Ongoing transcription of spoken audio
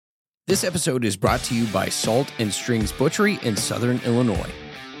This episode is brought to you by Salt and Strings Butchery in Southern Illinois.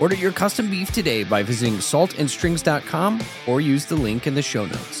 Order your custom beef today by visiting saltandstrings.com or use the link in the show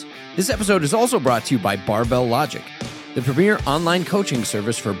notes. This episode is also brought to you by Barbell Logic, the premier online coaching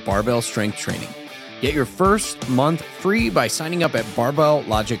service for barbell strength training. Get your first month free by signing up at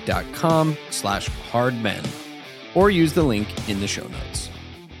barbelllogic.com/hardmen or use the link in the show notes.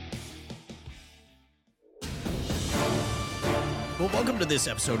 Well, welcome to this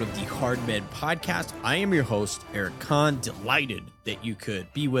episode of the Hard Men Podcast. I am your host, Eric Kahn. Delighted that you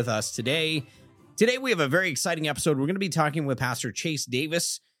could be with us today. Today, we have a very exciting episode. We're going to be talking with Pastor Chase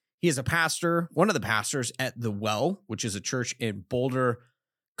Davis. He is a pastor, one of the pastors at The Well, which is a church in Boulder,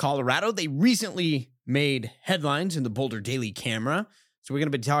 Colorado. They recently made headlines in the Boulder Daily Camera. So we're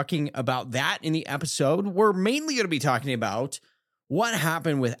going to be talking about that in the episode. We're mainly going to be talking about what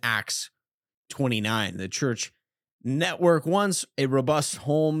happened with Acts 29, the church network, once a robust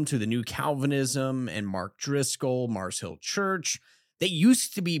home to the new Calvinism and Mark Driscoll, Mars Hill Church. They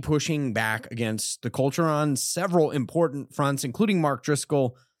used to be pushing back against the culture on several important fronts, including Mark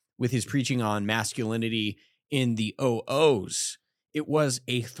Driscoll with his preaching on masculinity in the OOs. It was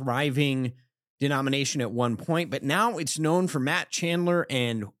a thriving denomination at one point, but now it's known for Matt Chandler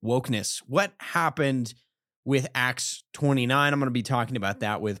and Wokeness. What happened with Acts 29? I'm going to be talking about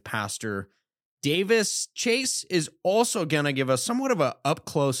that with Pastor Davis. Chase is also going to give us somewhat of an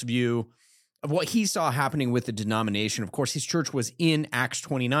up-close view of what he saw happening with the denomination. Of course, his church was in Acts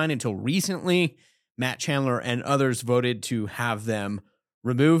 29 until recently. Matt Chandler and others voted to have them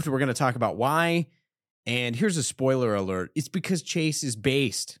removed. We're going to talk about why. And here's a spoiler alert. It's because Chase is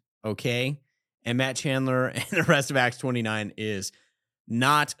based, okay? And Matt Chandler and the rest of Acts 29 is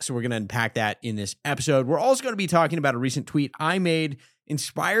not. So we're going to unpack that in this episode. We're also going to be talking about a recent tweet I made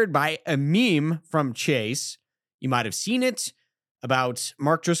inspired by a meme from Chase. You might have seen it, about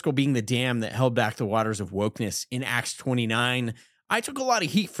Mark Driscoll being the dam that held back the waters of wokeness in Acts 29. I took a lot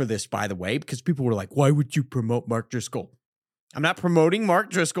of heat for this, by the way, because people were like, why would you promote Mark Driscoll? I'm not promoting Mark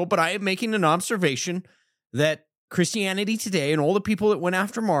Driscoll, but I am making an observation that Christianity today and all the people that went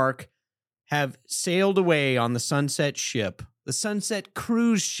after Mark have sailed away on the sunset ship, the sunset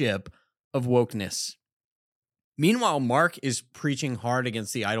cruise ship of wokeness. Meanwhile, Mark is preaching hard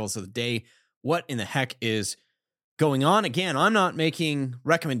against the idols of the day. What in the heck is going on? Again, I'm not making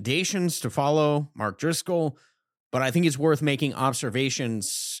recommendations to follow Mark Driscoll, but I think it's worth making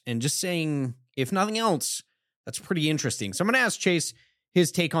observations and just saying, if nothing else, that's pretty interesting. So I'm going to ask Chase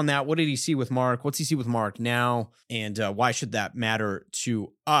his take on that. What did he see with Mark? What's he see with Mark now? And why should that matter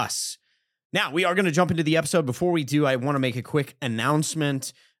to us? Now, we are going to jump into the episode. Before we do, I want to make a quick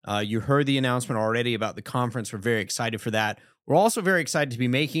announcement. You heard the announcement already about the conference. We're very excited for that. We're also very excited to be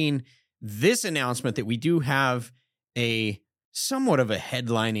making this announcement that we do have a somewhat of a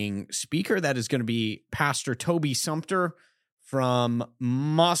headlining speaker. That is going to be Pastor Toby Sumter from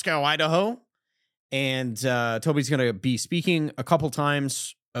Moscow, Idaho. And Toby's going to be speaking a couple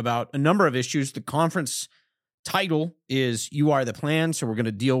times about a number of issues. The conference title is You Are the Plan. So we're going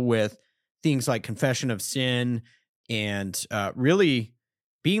to deal with things like confession of sin and really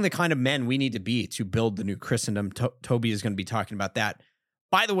being the kind of men we need to be to build the new Christendom. Toby is going to be talking about that.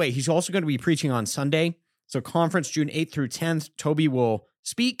 By the way, he's also going to be preaching on Sunday. So conference June 8th through 10th, Toby will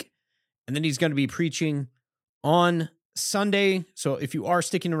speak, and then he's going to be preaching on Sunday. So if you are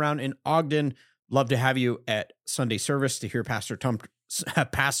sticking around in Ogden, love to have you at Sunday service to hear Pastor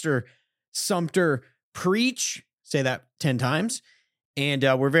Sumter preach. Say that 10 times. And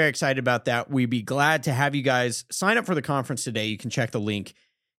we're very excited about that. We'd be glad to have you guys sign up for the conference today. You can check the link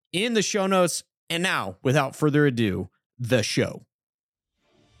in the show notes. And now, without further ado, the show.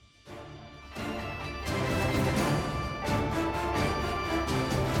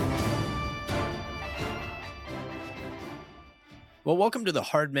 Well, welcome to the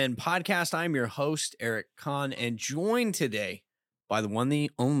Hard Men Podcast. I'm your host, Eric Kahn, and joined today by the one, the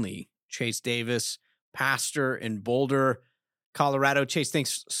only, Chase Davis, pastor in Boulder, Colorado. Chase,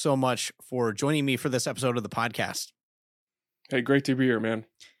 thanks so much for joining me for this episode of the podcast. Hey, great to be here, man.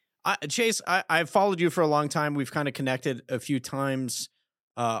 Chase, I've followed you for a long time. We've kind of connected a few times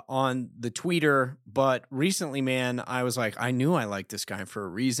on the Twitter, but recently, man, I was like, I knew I liked this guy for a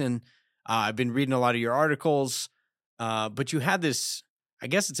reason. I've been reading a lot of your articles, but you had this, I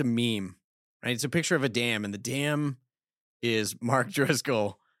guess it's a meme, right? It's a picture of a dam, and the dam is Mark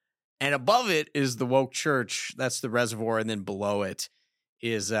Driscoll, and above it is the woke church. That's the reservoir, and then below it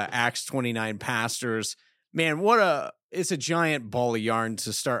is Acts 29 pastors. Man, it's a giant ball of yarn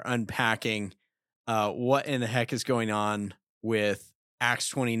to start unpacking what in the heck is going on with Acts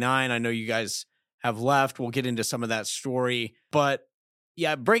 29. I know you guys have left. We'll get into some of that story. But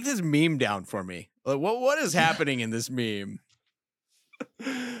Yeah, break this meme down for me. Like, what is happening in this meme?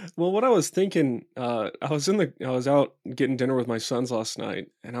 Well, what I was thinking, I was out getting dinner with my sons last night,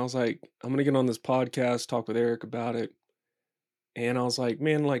 and I was like, I'm gonna get on this podcast, talk with Eric about it, and I was like,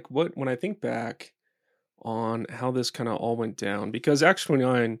 man, like what? When I think back on how this kind of all went down, because Acts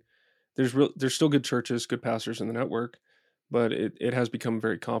 29, there's still good churches, good pastors in the network, but it has become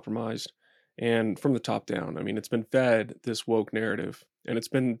very compromised, and from the top down. I mean, it's been fed this woke narrative, and it's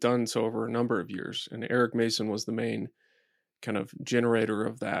been done so over a number of years. And Eric Mason was the main kind of generator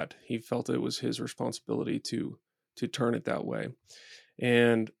of that. He felt it was his responsibility to turn it that way.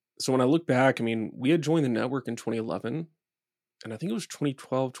 And so when I look back, I mean, we had joined the network in 2011, and I think it was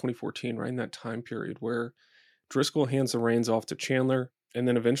 2012, 2014, right in that time period where Driscoll hands the reins off to Chandler, and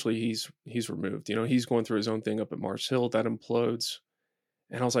then eventually he's removed. You know, he's going through his own thing up at Mars Hill that implodes.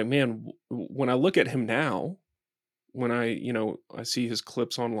 And I was like, man, when I look at him now, when I see his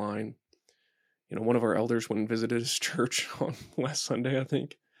clips online, one of our elders went and visited his church on last Sunday, I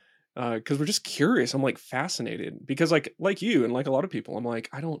think, because we're just curious. I'm like fascinated because like you and like a lot of people, I'm like,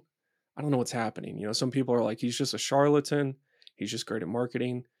 I don't know what's happening. You know, some people are like, he's just a charlatan. He's just great at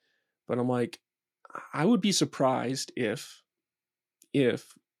marketing. But I'm like, I would be surprised if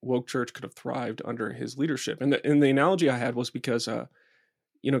woke church could have thrived under his leadership. And the analogy I had was because, kind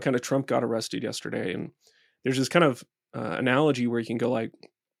of Trump got arrested yesterday, and there's this kind of analogy where you can go like,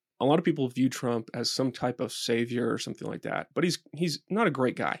 a lot of people view Trump as some type of savior or something like that, but he's not a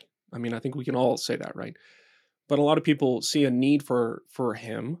great guy. I mean, I think we can all say that, right? But a lot of people see a need for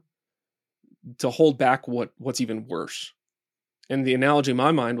him to hold back what's even worse. And the analogy in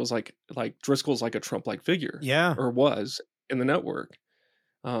my mind was like Driscoll's like a Trump-like figure, Yeah, or was in the network.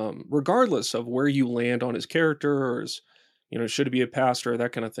 Regardless of where you land on his character or his, should he be a pastor,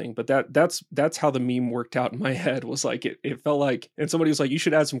 that kind of thing. But that's how the meme worked out in my head, was like, it felt like, and somebody was like, you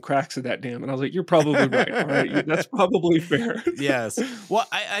should add some cracks to that dam. And I was like, you're probably right. All right. That's probably fair. Yes. Well,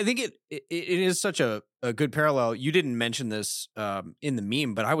 I think it is such a good parallel. You didn't mention this in the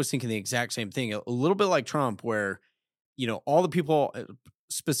meme, but I was thinking the exact same thing. A little bit like Trump, where, all the people,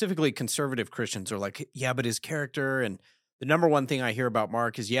 specifically conservative Christians, are like, yeah, but his character, and the number one thing I hear about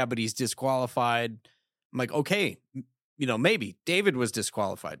Mark is, yeah, but he's disqualified. I'm like, okay, maybe David was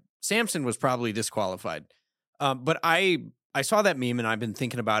disqualified. Samson was probably disqualified. But I saw that meme and I've been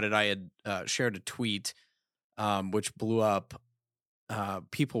thinking about it. I had shared a tweet which blew up.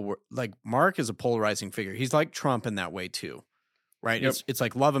 People were like, Mark is a polarizing figure. He's like Trump in that way too, right? Yep. It's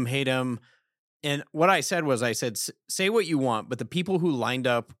like love him, hate him. And what I said was, say what you want, but the people who lined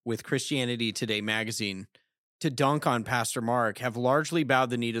up with Christianity Today magazine to dunk on Pastor Mark have largely bowed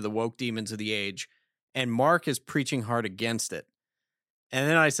the knee to the woke demons of the age, and Mark is preaching hard against it. And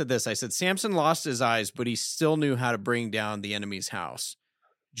then I said this, Samson lost his eyes, but he still knew how to bring down the enemy's house.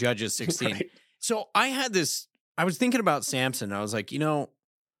 Judges 16. Right. So I was thinking about Samson. I was like,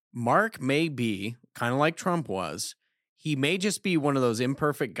 Mark may be kind of like Trump was. He may just be one of those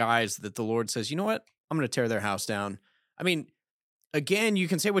imperfect guys that the Lord says, you know what? I'm going to tear their house down. I mean, again, you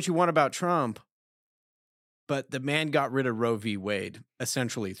can say what you want about Trump, but the man got rid of Roe v. Wade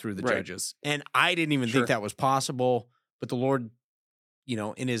essentially through the judges. And I didn't even think that was possible. But the Lord,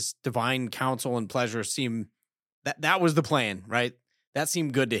 in his divine counsel and pleasure, seemed that was the plan, right? That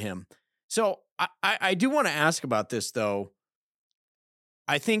seemed good to him. So I do want to ask about this, though.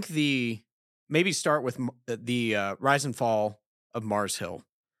 I think maybe start with the rise and fall of Mars Hill.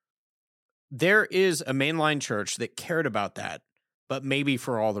 There is a mainline church that cared about that, but maybe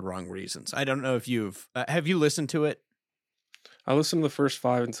for all the wrong reasons. I don't know if have you listened to it? I listened to the first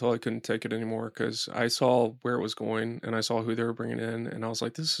 5 until I couldn't take it anymore, because I saw where it was going and I saw who they were bringing in, and I was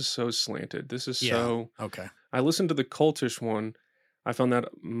like, this is so slanted. This is so okay. I listened to the cultish one. I found that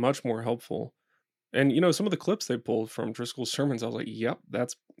much more helpful. And some of the clips they pulled from Driscoll's sermons, I was like, yep,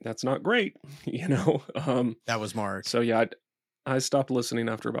 that's not great. That was Mark. So yeah, I stopped listening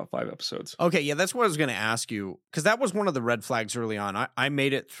after about 5 episodes. Okay, yeah, that's what I was going to ask you, because that was one of the red flags early on. I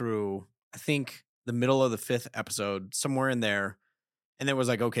made it through, I think, the middle of the 5th episode, somewhere in there, and it was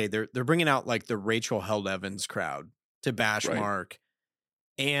like, okay, they're bringing out like the Rachel Held Evans crowd to bash Mark,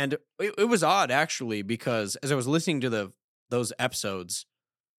 and it was odd actually, because as I was listening to those episodes,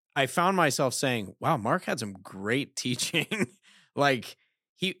 I found myself saying, wow, Mark had some great teaching. Like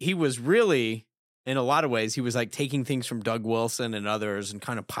he was really, in a lot of ways, he was like taking things from Doug Wilson and others and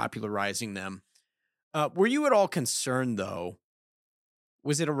kind of popularizing them. Were you at all concerned, though?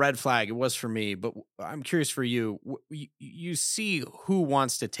 Was it a red flag? It was for me, but I'm curious for you. You see who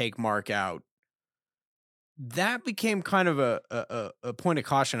wants to take Mark out. That became kind of a point of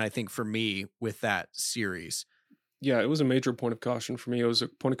caution, I think, for me with that series. Yeah, it was a major point of caution for me. It was a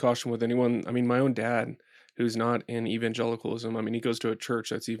point of caution with anyone. I mean, my own dad, who's not in evangelicalism. I mean, he goes to a church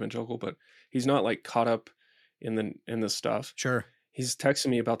that's evangelical, but he's not like caught up in the stuff. Sure. He's texting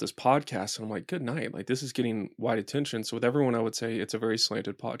me about this podcast, and I'm like, good night. Like, this is getting wide attention. So with everyone, I would say it's a very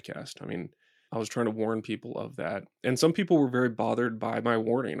slanted podcast. I mean, I was trying to warn people of that. And some people were very bothered by my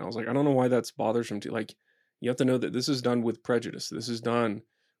warning. I was like, I don't know why that's bothersome to you. Like, you have to know that this is done with prejudice. This is done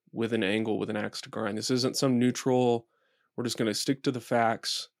with an angle, with an axe to grind. This isn't some neutral, we're just going to stick to the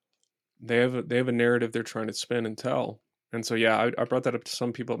facts. They have a narrative they're trying to spin and tell. And so, yeah, I brought that up to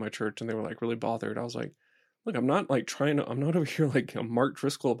some people at my church, and they were like really bothered. I was like, look, I'm not over here like a Mark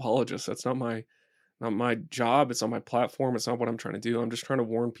Driscoll apologist. That's not my job. It's not my platform. It's not what I'm trying to do. I'm just trying to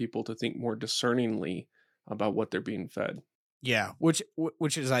warn people to think more discerningly about what they're being fed. Yeah, which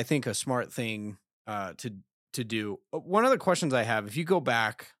is, I think, a smart thing to do. One of the questions I have, if you go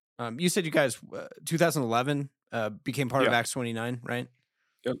back, you said you guys 2011 became part of Acts 29, right?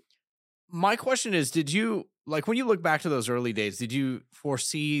 Yep. My question is, did you, like, when you look back to those early days, did you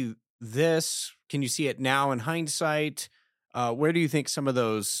foresee this? Can you see it now in hindsight? Where do you think some of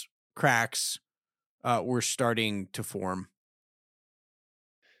those cracks were starting to form?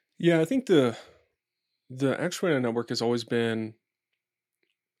 Yeah, I think the Acts 29 network has always been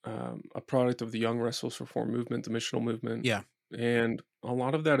a product of the Young Restless Reform movement, the missional movement. Yeah. And a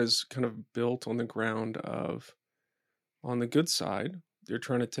lot of that is kind of built on the ground of, on the good side, they're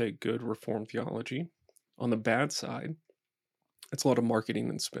trying to take good Reformed theology. On the bad side, it's a lot of marketing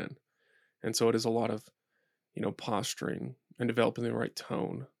and spin. And so it is a lot of, posturing and developing the right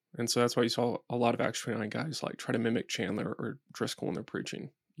tone. And so that's why you saw a lot of Acts 29 guys like try to mimic Chandler or Driscoll in their preaching,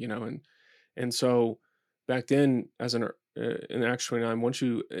 and so back then, as in Acts 29, once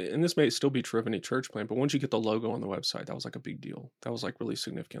you, and this may still be true of any church plan, but once you get the logo on the website, that was like a big deal. That was like really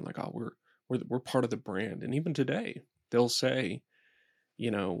significant. Like, oh, we're part of the brand. And even today, they'll say,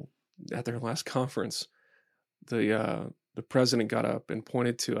 at their last conference, the president got up and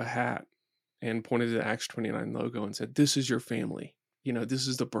pointed to a hat and pointed to the Acts 29 logo and said, "This is your family. This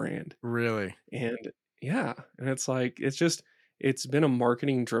is the brand." Really? And yeah, and it's like, it's been a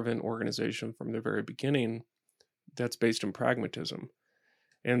marketing driven organization from the very beginning that's based in pragmatism.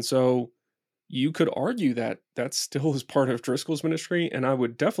 And so you could argue that that still is part of Driscoll's ministry. And I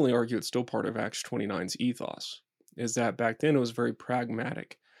would definitely argue it's still part of Acts 29's ethos, is that back then it was very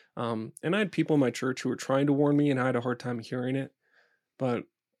pragmatic. And I had people in my church who were trying to warn me, and I had a hard time hearing it. But,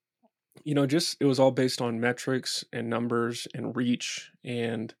 it was all based on metrics and numbers and reach.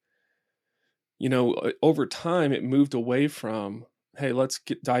 And, over time it moved away from, hey, let's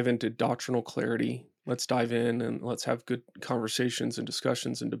dive into doctrinal clarity. Let's dive in and let's have good conversations and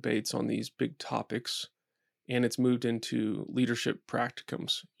discussions and debates on these big topics. And it's moved into leadership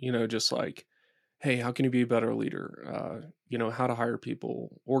practicums, just like, hey, how can you be a better leader? How to hire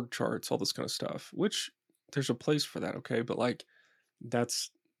people, org charts, all this kind of stuff, which there's a place for that. Okay. But like,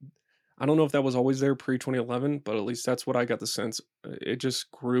 I don't know if that was always there pre-2011, but at least that's what I got the sense. It just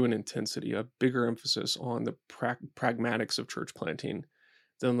grew in intensity, a bigger emphasis on the pragmatics of church planting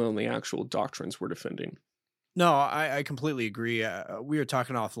than on the actual doctrines we're defending. No, I completely agree. We were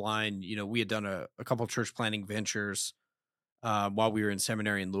talking offline. We had done a couple church planting ventures while we were in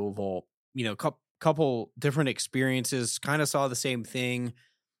seminary in Louisville. Couple different experiences, kind of saw the same thing.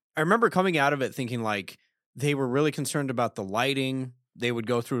 I remember coming out of it thinking like they were really concerned about the lighting. They would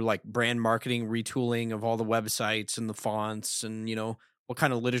go through like brand marketing, retooling of all the websites and the fonts and, what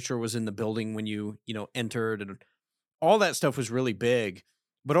kind of literature was in the building when you entered, and all that stuff was really big.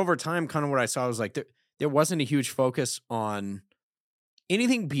 But over time, kind of what I saw was like there wasn't a huge focus on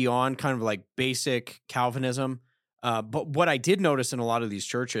anything beyond kind of like basic Calvinism. But what I did notice in a lot of these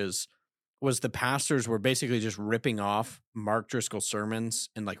churches was the pastors were basically just ripping off Mark Driscoll sermons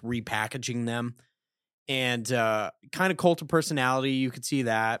and like repackaging them. And kind of cult of personality, you could see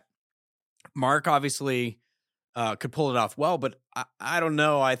that. Mark obviously could pull it off well, but I don't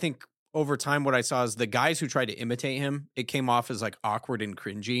know. I think over time what I saw is the guys who tried to imitate him, it came off as like awkward and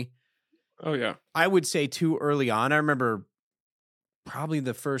cringy. Oh, yeah. I would say too early on. I remember probably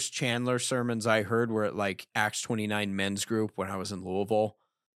the first Chandler sermons I heard were at like Acts 29 men's group when I was in Louisville.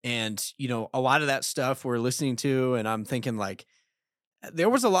 And, a lot of that stuff we're listening to, and I'm thinking like, there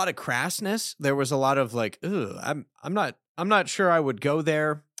was a lot of crassness. There was a lot of like, I'm not sure I would go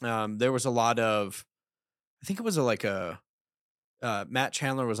there. There was a lot of, I think it was Matt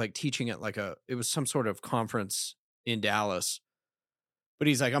Chandler was like teaching at it was some sort of conference in Dallas, but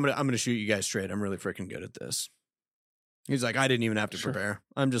he's like, I'm gonna shoot you guys straight. I'm really freaking good at this. He's like, I didn't even have to prepare.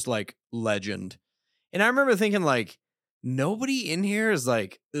 I'm just like legend. And I remember thinking like, nobody in here is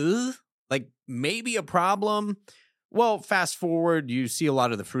like, like maybe a problem. Well, fast forward, you see a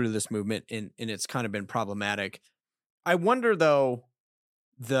lot of the fruit of this movement, and it's kind of been problematic. I wonder, though,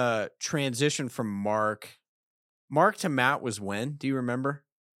 the transition from Mark to Matt was when? Do you remember?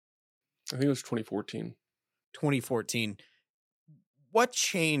 I think it was 2014. 2014. What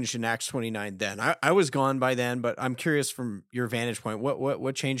changed in Acts 29 then? I was gone by then, but I'm curious from your vantage point,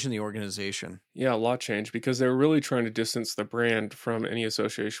 what changed in the organization? Yeah, a lot changed because they were really trying to distance the brand from any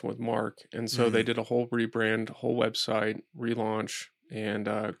association with Mark. And so they did a whole rebrand, whole website relaunch, and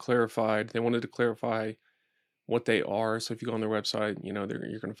clarified. They wanted to clarify what they are. So if you go on their website, you're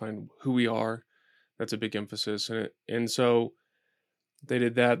going to find who we are. That's a big emphasis in it. And so they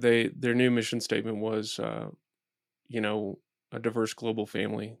did that. Their new mission statement was, a diverse global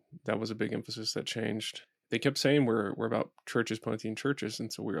family. That was a big emphasis that changed. They kept saying we're about churches planting churches,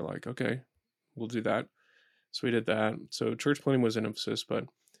 and so we were like, okay, we'll do that. So we did that. So church planting was an emphasis, but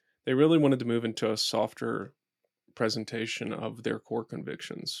they really wanted to move into a softer presentation of their core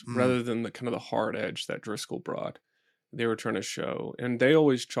convictions rather than the kind of the hard edge that Driscoll brought. They were trying to show, and they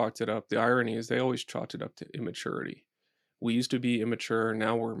always chalked it up. The irony is they always chalked it up to immaturity. We used to be immature,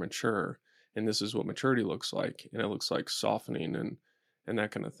 now we're mature. And this is what maturity looks like. And it looks like softening and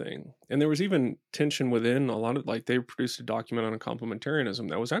that kind of thing. And there was even tension within a lot of, like, they produced a document on complementarianism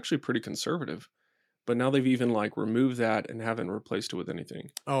that was actually pretty conservative. But now they've even like removed that and haven't replaced it with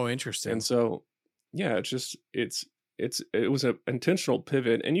anything. Oh, interesting. And so, yeah, it was an intentional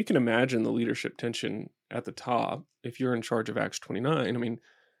pivot. And you can imagine the leadership tension at the top if you're in charge of Acts 29. I mean,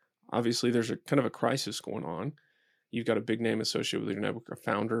 obviously there's a kind of a crisis going on. You've got a big name associated with your network, a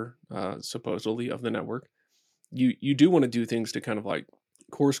founder, supposedly, of the network. You do want to do things to kind of like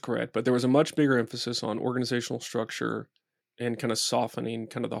course correct, but there was a much bigger emphasis on organizational structure and kind of softening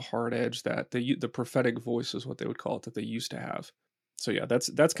kind of the hard edge that the prophetic voice is what they would call it, that they used to have. So yeah, that's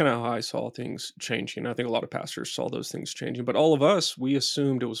kind of how I saw things changing. I think a lot of pastors saw those things changing, but all of us, we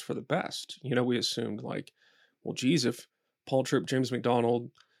assumed it was for the best. We assumed like, well, geez, if Paul Tripp, James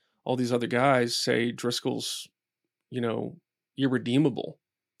McDonald, all these other guys say Driscoll's irredeemable,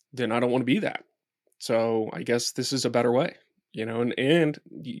 then I don't want to be that. So I guess this is a better way, and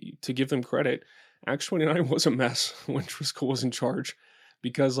to give them credit, Acts 29 was a mess when Driscoll was in charge,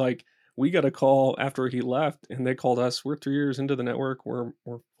 because like we got a call after he left and they called us. We're 3 years into the network. We're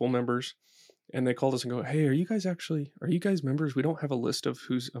full members. And they called us and go, hey, are you guys members? We don't have a list of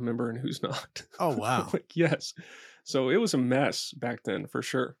who's a member and who's not. Oh, wow. Like, yes. So it was a mess back then for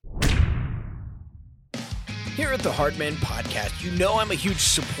sure. Here at the Hard Men Podcast, I'm a huge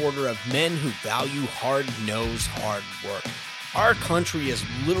supporter of men who value hard-nosed hard work. Our country is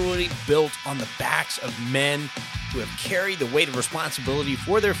literally built on the backs of men who have carried the weight of responsibility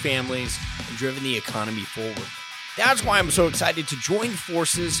for their families and driven the economy forward. That's why I'm so excited to join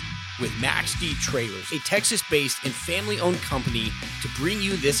forces with Max D Trailers, a Texas-based and family-owned company, to bring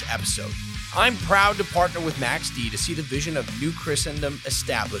you this episode. I'm proud to partner with Max D to see the vision of New Christendom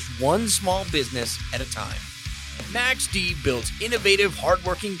established one small business at a time. Max D builds innovative,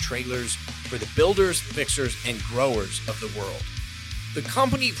 hardworking trailers for the builders, fixers, and growers of the world. The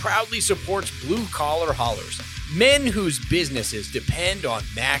company proudly supports blue-collar haulers, men whose businesses depend on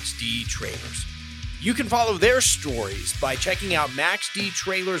Max D Trailers. You can follow their stories by checking out Max D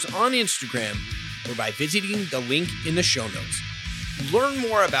Trailers on Instagram or by visiting the link in the show notes. Learn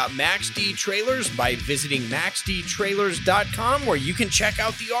more about Max D Trailers by visiting maxdtrailers.com, where you can check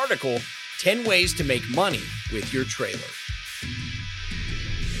out the article, 10 Ways to Make Money with Your Trailer.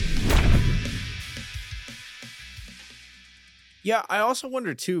 Yeah, I also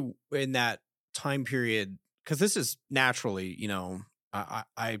wonder too, in that time period, because this is naturally,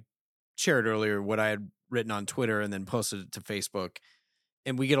 I shared earlier what I had written on Twitter and then posted it to Facebook.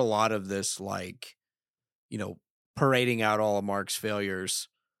 And we get a lot of this, like, parading out all of Mark's failures.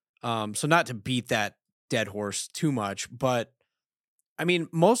 So not to beat that dead horse too much, but I mean,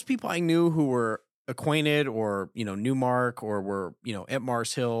 most people I knew who were acquainted or, knew Mark or were, at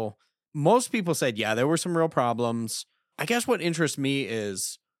Mars Hill, most people said, yeah, there were some real problems. I guess what interests me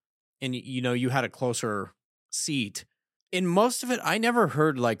is, and you had a closer seat, in most of it, I never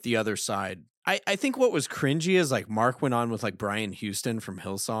heard like the other side. I think what was cringy is like Mark went on with like Brian Houston from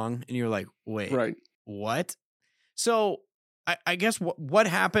Hillsong, and you're like, wait, Right. What? So I guess what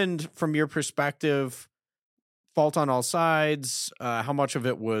happened from your perspective? Fault on all sides. How much of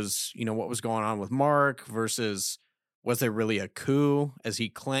it was, what was going on with Mark versus was there really a coup as he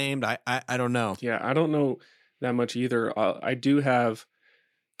claimed? I don't know. Yeah, I don't know that much either. I do have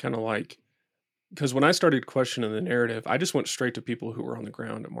kind of like, because when I started questioning the narrative, I just went straight to people who were on the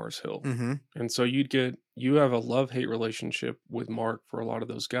ground at Mars Hill. Mm-hmm. And so you have a love-hate relationship with Mark for a lot of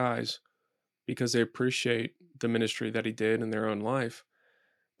those guys. because they appreciate the ministry that he did in their own life.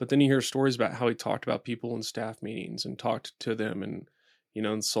 But then you hear stories about how he talked about people in staff meetings and talked to them and,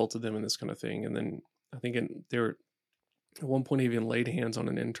 insulted them and this kind of thing. And then I think they were at one point he even laid hands on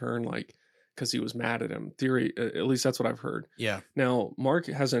an intern, like, because he was mad at him. At least that's what I've heard. Yeah. Now, Mark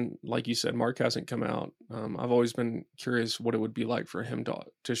hasn't, like you said, Mark hasn't come out. I've always been curious what it would be like for him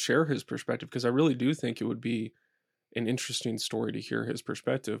to share his perspective, because I really do think it would be an interesting story to hear his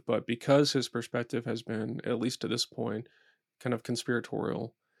perspective. But because his perspective has been, at least to this point, kind of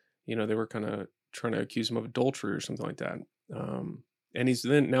conspiratorial, they were kind of trying to accuse him of adultery or something like that. And he's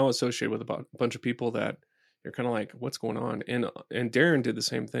then now associated with a bunch of people that you're kind of like, what's going on? And Darren did the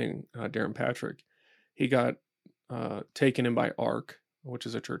same thing. Darren Patrick, he got taken in by ARC, which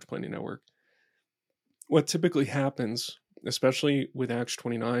is a church planting network. What typically happens, especially with Acts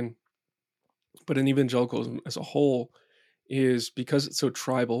 29, but in evangelicalism as a whole, is because it's so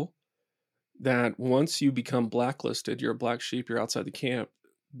tribal that once you become blacklisted, you're a black sheep, you're outside the camp,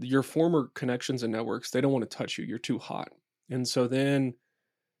 your former connections and networks, they don't want to touch you. You're too hot. And so then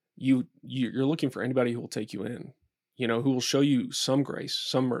you're looking for anybody who will take you in, who will show you some grace,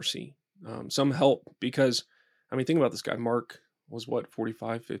 some mercy, some help. Because, think about this guy. Mark was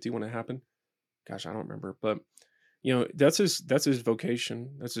 45, 50 when it happened. Gosh, I don't remember. But, that's his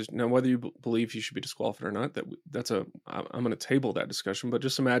vocation. Now, whether you believe he should be disqualified or not, I'm going to table that discussion. But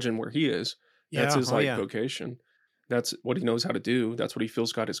just imagine where he is. That's his vocation. That's what he knows how to do. That's what he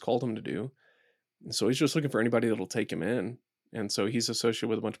feels God has called him to do. And so he's just looking for anybody that'll take him in. And so he's associated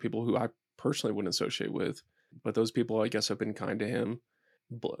with a bunch of people who I personally wouldn't associate with. But those people, I guess, have been kind to him,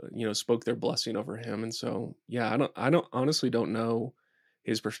 spoke their blessing over him. And so, yeah, I honestly don't know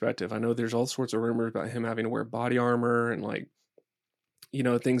his perspective. I know there's all sorts of rumors about him having to wear body armor and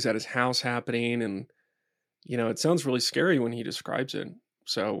things at his house happening. And, it sounds really scary when he describes it.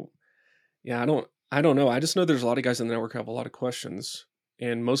 So, yeah, I don't know. I just know there's a lot of guys in the network who have a lot of questions,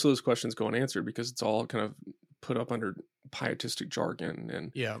 and most of those questions go unanswered because it's all kind of put up under pietistic jargon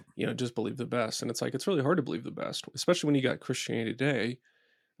and, just believe the best. And it's like, it's really hard to believe the best, especially when you got Christianity Today,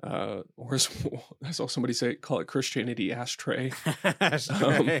 or as I saw somebody call it Christianity ashtray.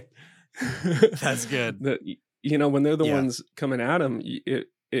 Ashtray. That's good. That, when they're the ones coming at him,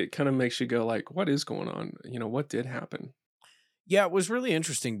 it kind of makes you go like, what is going on? What did happen? Yeah, it was really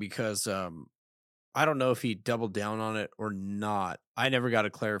interesting because I don't know if he doubled down on it or not. I never got a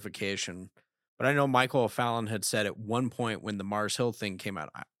clarification, but I know Michael O'Fallon had said at one point when the Mars Hill thing came out,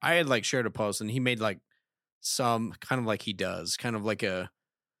 I had shared a post and he made some kind of like he does, kind of like a,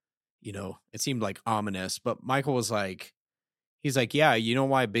 it seemed like ominous, but Michael was he's like, yeah, you know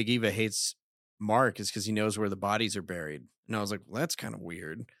why Big Eva hates Mark is because he knows where the bodies are buried. And I was like, well, that's kind of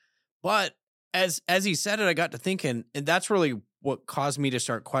weird. But as he said it, I got to thinking, and that's really what caused me to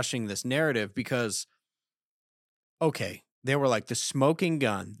start questioning this narrative because, okay, they were the smoking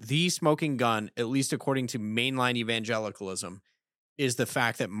gun, at least according to mainline evangelicalism, is the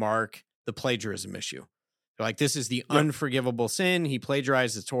fact that Mark, the plagiarism issue. They're like, this is the unforgivable sin. He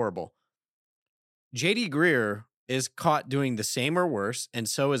plagiarized. It's horrible. J.D. Greer is caught doing the same or worse, and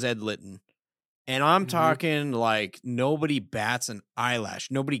so is Ed Litton. And I'm talking nobody bats an eyelash.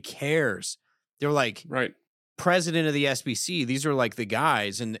 Nobody cares. They're right. President of the SBC. These are the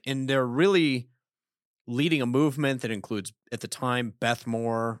guys, and they're really leading a movement that includes, at the time, Beth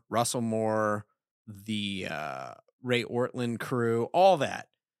Moore, Russell Moore, the Ray Ortlund crew, all that.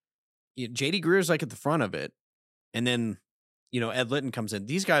 J.D. Greer's at the front of it. And then, Ed Litton comes in.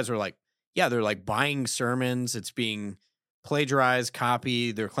 These guys are they're buying sermons. It's being plagiarized,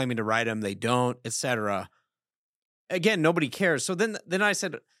 copied. They're claiming to write them. They don't, etc. Again, nobody cares. So then I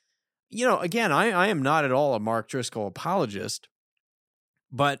said, again, I am not at all a Mark Driscoll apologist,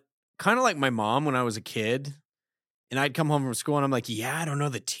 but kind of like my mom when I was a kid, and I'd come home from school and I'm like, yeah, I don't know,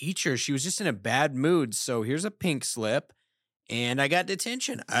 the teacher, she was just in a bad mood. So here's a pink slip and I got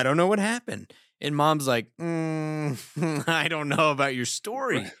detention. I don't know what happened. And mom's like, I don't know about your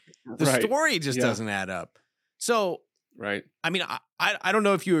story. The story just doesn't add up. So, right. I don't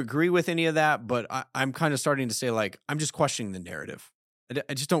know if you agree with any of that, but I'm kind of starting to say I'm just questioning the narrative.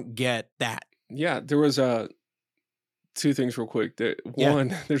 I just don't get that. Yeah, there was two things real quick.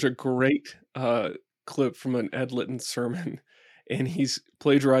 One, there's a great clip from an Ed Litton sermon, and he's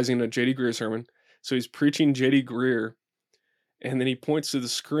plagiarizing a J.D. Greer sermon. So he's preaching J.D. Greer, and then he points to the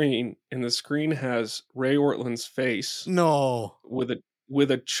screen, and the screen has Ray Ortlund's face. No.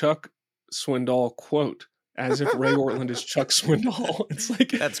 With a Chuck Swindoll quote, as if Ray Ortlund is Chuck Swindoll. It's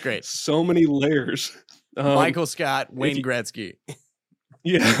that's great. So many layers. Michael Scott, Wayne Gretzky.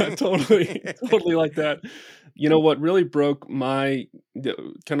 Yeah, totally like that. You know what really broke kind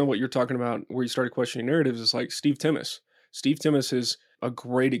of what you're talking about, where you started questioning narratives, is like Steve Timmis. Steve Timmis is a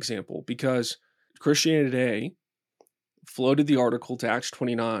great example because Christianity Today floated the article to Acts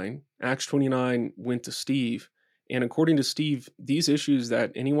 29. Acts 29 went to Steve, and according to Steve, these issues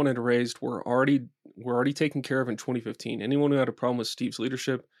that anyone had raised were already taken care of in 2015. Anyone who had a problem with Steve's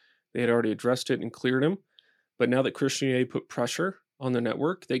leadership, they had already addressed it and cleared him. But now that Christianity put pressure on the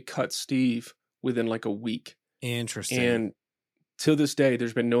network, they cut Steve within like a week. Interesting. And to this day,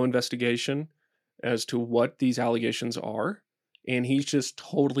 there's been no investigation as to what these allegations are. And he's just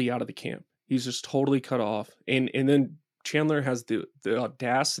totally out of the camp. He's just totally cut off. And then Chandler has the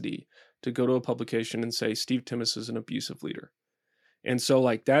audacity to go to a publication and say Steve Timmis is an abusive leader. And so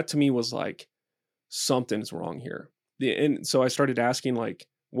like that to me was like, something's wrong here. And so I started asking like,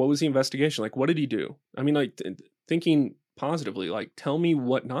 what was the investigation? Like, what did he do? I mean, like thinking positively, like, tell me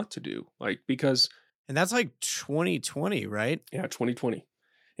what not to do. Like, because. And that's like 2020, right? Yeah, 2020.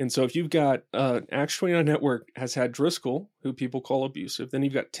 And so if you've got Acts 29 Network has had Driscoll, who people call abusive. Then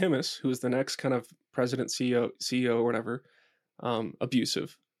you've got Timmis, who is the next kind of president, CEO or whatever,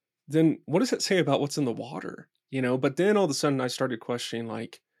 abusive. Then what does it say about what's in the water? You know, but then all of a sudden I started questioning,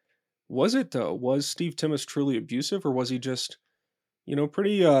 like, was it though? Was Steve Timmis truly abusive, or was he just, you know,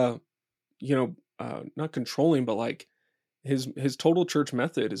 pretty, not controlling, but like his total church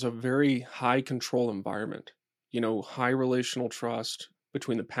method is a very high control environment, you know, high relational trust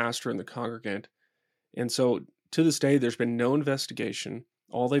between the pastor and the congregant. And so to this day, there's been no investigation.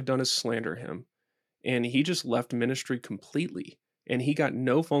 All they've done is slander him. And he just left ministry completely. And he got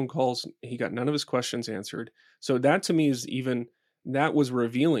no phone calls. He got none of his questions answered. So that to me that was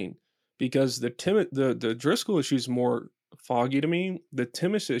revealing, because the Driscoll issue is more foggy to me. The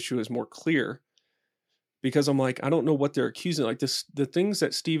Timmis issue is more clear, because I'm like, I don't know what they're accusing. Like the things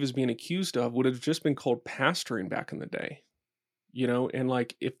that Steve is being accused of would have just been called pastoring back in the day, you know? And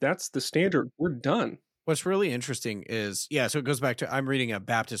like, if that's the standard, we're done. What's really interesting is, so it goes back to, I'm reading a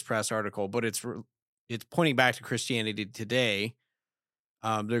Baptist Press article, but it's pointing back to Christianity Today.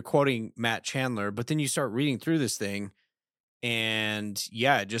 They're quoting Matt Chandler, but then you start reading through this thing, and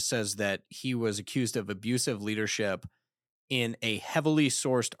it just says that he was accused of abusive leadership in a heavily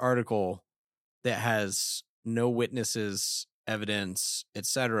sourced article that has no witnesses, evidence,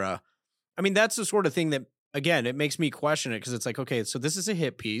 etc. I mean, that's the sort of thing that, again, it makes me question it, because it's like, okay, so this is a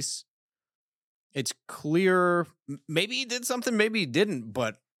hit piece. It's clear. Maybe he did something, maybe he didn't,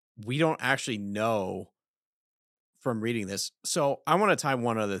 but we don't actually know from reading this. So I want to tie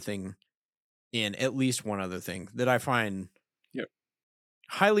one other thing in, at least one other thing that I find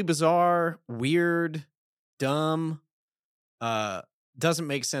highly bizarre, weird, dumb, doesn't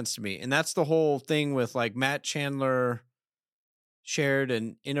make sense to me. And that's the whole thing with like Matt Chandler shared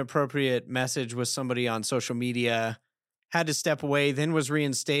an inappropriate message with somebody on social media, had to step away, then was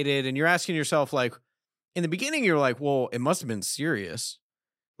reinstated. And you're asking yourself, like, in the beginning, you're like, well, it must have been serious.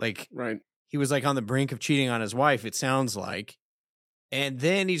 Like, right. He was like on the brink of cheating on his wife, it sounds like. And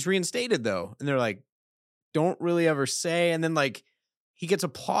then he's reinstated though. And they're like, don't really ever say. And then like he gets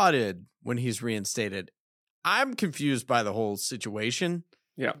applauded when he's reinstated. I'm confused by the whole situation.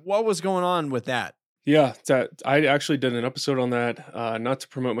 Yeah. What was going on with that? Yeah, I actually did an episode on that. Not to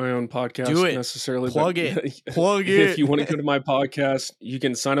promote my own podcast necessarily. Plug it. Plug it. If you want to go to my podcast, you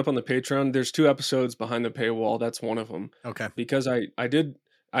can sign up on the Patreon. There's 2 episodes behind the paywall. That's one of them. Okay. Because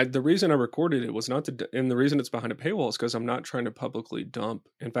the reason I recorded it was not to, and the reason it's behind a paywall is because I'm not trying to publicly dump.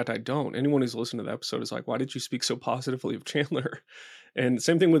 In fact, I don't. Anyone who's listened to the episode is like, why did you speak so positively of Chandler? And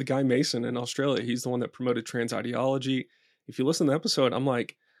same thing with Guy Mason in Australia. He's the one that promoted trans ideology. If you listen to the episode, I'm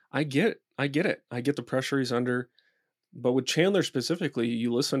like, I get it. I get the pressure he's under. But with Chandler specifically,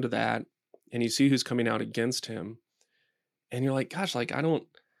 you listen to that and you see who's coming out against him. And you're like, gosh, like, I don't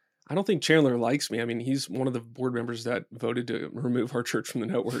think Chandler likes me. I mean, he's one of the board members that voted to remove our church from the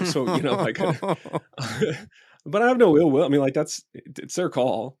network. So, you know, like, but I have no ill will. I mean, like, it's their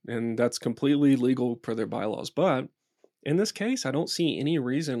call, and that's completely legal per their bylaws. But in this case, I don't see any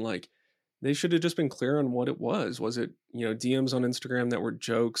reason, like, they should have just been clear on what it was. Was it, you know, DMs on Instagram that were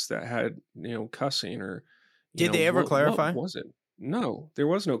jokes that had, you know, cussing, or did they ever clarify? What was it? No, there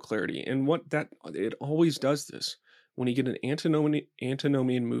was no clarity. And it always does this. When you get an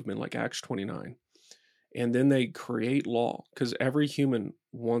antinomian movement like Acts 29, and then they create law, because every human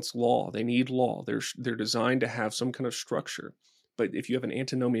wants law. They need law. They're designed to have some kind of structure. But if you have an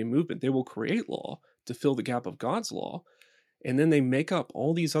antinomian movement, they will create law to fill the gap of God's law. And then they make up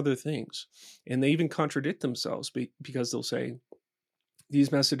all these other things. And they even contradict themselves because they'll say,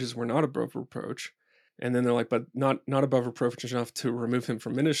 these messages were not above reproach. And then they're like, but not above reproach enough to remove him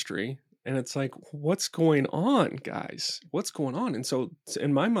from ministry. And it's like, what's going on, guys? What's going on? And so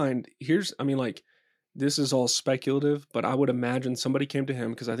in my mind, this is all speculative, but I would imagine somebody came to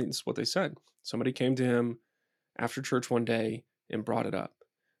him, because I think this is what they said. Somebody came to him after church one day and brought it up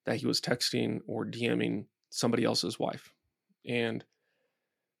that he was texting or DMing somebody else's wife. And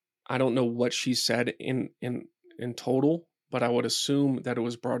I don't know what she said in total, but I would assume that it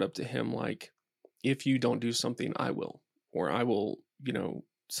was brought up to him like, if you don't do something, I will, or I will,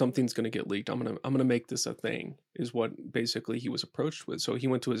 something's going to get leaked. I'm going to make this a thing, is what basically he was approached with. So he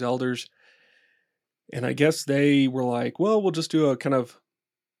went to his elders, and I guess they were like, well, we'll just do a kind of,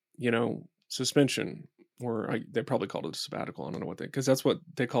 suspension, or they probably called it a sabbatical. I don't know because that's what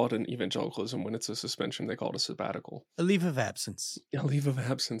they call it in evangelicalism. When it's a suspension, they call it a sabbatical. A leave of absence. A leave of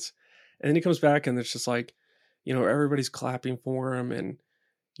absence. And then he comes back, and it's just like, everybody's clapping for him, and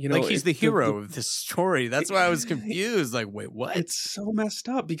like he's the hero of this story. That's why I was confused. Like, wait, what? It's so messed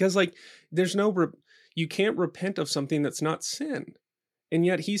up, because like there's you can't repent of something that's not sin. And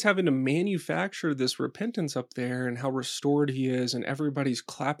yet he's having to manufacture this repentance up there, and how restored he is, and everybody's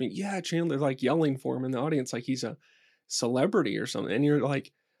clapping. Yeah, Chandler, like yelling for him in the audience like he's a celebrity or something. And you're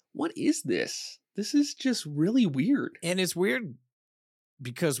like, what is this? This is just really weird. And it's weird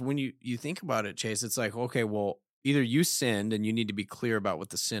because when you think about it, Chase, it's like, okay, well, either you sinned and you need to be clear about what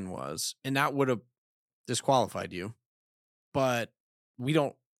the sin was, and that would have disqualified you. But we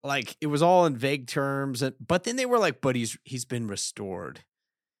don't, like, it was all in vague terms. But then they were like, but he's been restored.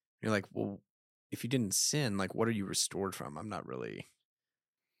 You're like, well, if you didn't sin, like, what are you restored from? I'm not really.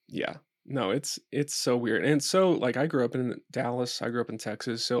 Yeah. No, it's so weird. And so, like, I grew up in Dallas. I grew up in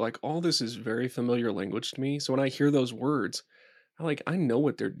Texas. So, like, all this is very familiar language to me. So when I hear those words, I know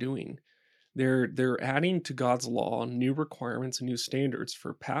what they're doing. They're adding to God's law new requirements and new standards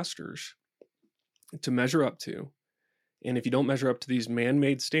for pastors to measure up to. And if you don't measure up to these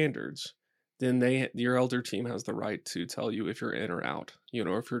man-made standards, then your elder team has the right to tell you if you're in or out,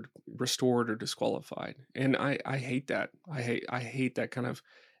 if you're restored or disqualified. And I hate that. I hate that kind of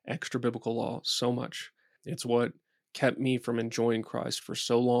extra biblical law so much. It's what kept me from enjoying Christ for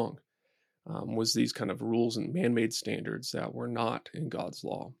so long, was these kind of rules and man-made standards that were not in God's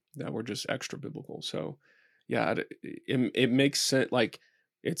law, that were just extra biblical. So yeah, it makes sense. Like,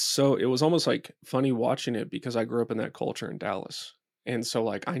 it was almost like funny watching it, because I grew up in that culture in Dallas. And so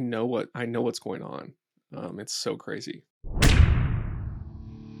like, I know what's going on. It's so crazy.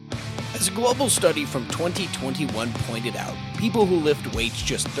 As a global study from 2021 pointed out, people who lift weights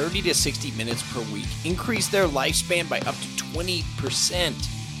just 30 to 60 minutes per week increase their lifespan by up to 20%.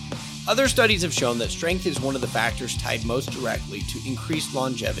 Other studies have shown that strength is one of the factors tied most directly to increased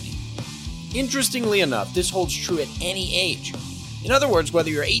longevity. Interestingly enough, this holds true at any age. In other words,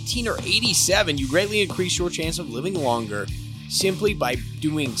 whether you're 18 or 87, you greatly increase your chance of living longer simply by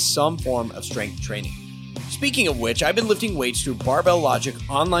doing some form of strength training. Speaking of which, I've been lifting weights through Barbell Logic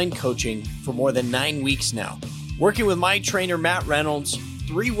online coaching for more than 9 weeks now, working with my trainer Matt Reynolds,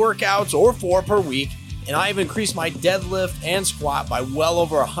 3 workouts or 4 per week, and I have increased my deadlift and squat by well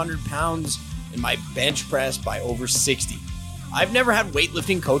over 100 pounds and my bench press by over 60. I've never had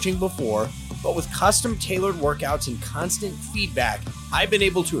weightlifting coaching before, but with custom tailored workouts and constant feedback, I've been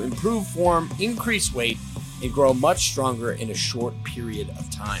able to improve form, increase weight, and grow much stronger in a short period of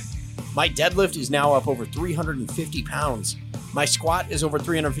time. My deadlift is now up over 350 pounds. My squat is over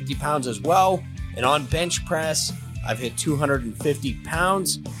 350 pounds as well, and on bench press, I've hit 250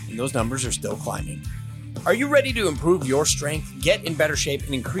 pounds, and those numbers are still climbing. Are you ready to improve your strength, get in better shape,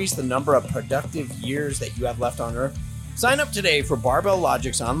 and increase the number of productive years that you have left on Earth? Sign up today for Barbell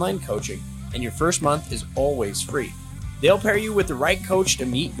Logic's online coaching, and your first month is always free. They'll pair you with the right coach to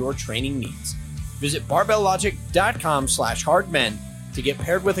meet your training needs. Visit barbelllogic.com/hardmen to get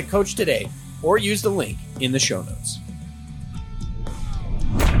paired with a coach today, or use the link in the show notes.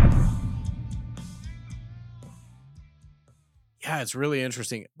 Yeah, it's really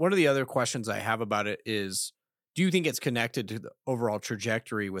interesting. One of the other questions I have about it is, do you think it's connected to the overall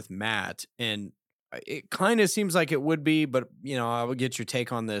trajectory with Matt? And it kind of seems like it would be, but I will get your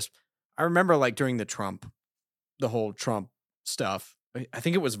take on this. I remember like during the whole Trump stuff, I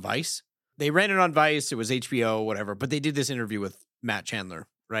think it was Vice. They ran it on Vice. It was HBO, whatever, but they did this interview with Matt Chandler,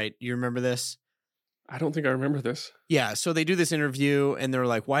 right? You remember this? I don't think I remember this. Yeah, so they do this interview, and they're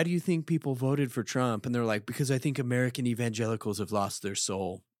like, why do you think people voted for Trump? And they're like, because I think American evangelicals have lost their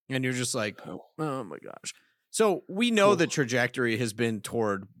soul. And you're just like, oh my gosh. So we know the trajectory has been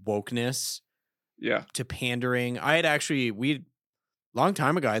toward wokeness, to pandering. I had actually, long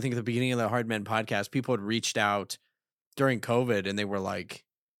time ago, I think at the beginning of the Hard Men podcast, people had reached out during COVID, and they were like,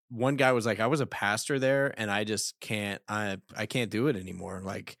 one guy was like, I was a pastor there, and I just can't do it anymore.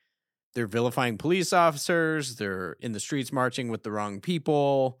 Like, they're vilifying police officers. They're in the streets marching with the wrong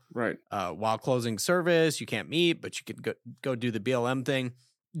people. Right. While closing service, you can't meet, but you can go do the BLM thing.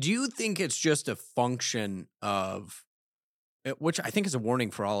 Do you think it's just a function of, which I think is a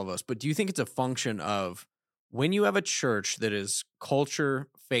warning for all of us, but do you think it's a function of when you have a church that is culture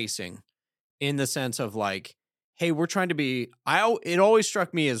facing in the sense of like, hey, we're trying to be, it always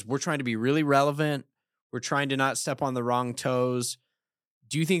struck me as we're trying to be really relevant. We're trying to not step on the wrong toes.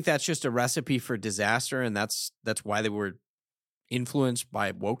 Do you think that's just a recipe for disaster, and that's why they were influenced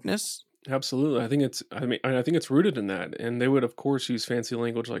by wokeness? Absolutely. I think it's rooted in that. And they would, of course, use fancy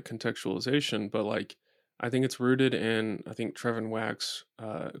language like contextualization, but like, I think it's rooted in, I think Trevin Wax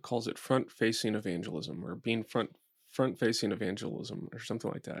calls it front-facing evangelism, or being front-facing evangelism or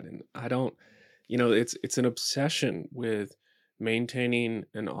something like that. And I don't, it's an obsession with maintaining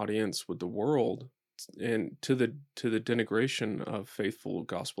an audience with the world, and to the denigration of faithful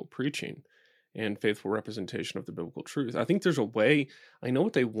gospel preaching and faithful representation of the biblical truth. I think there's a way. I know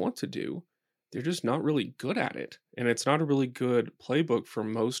what they want to do. They're just not really good at it. And it's not a really good playbook for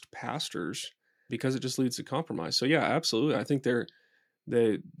most pastors because it just leads to compromise. So yeah, absolutely. I think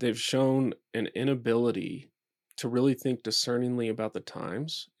they've shown an inability to really think discerningly about the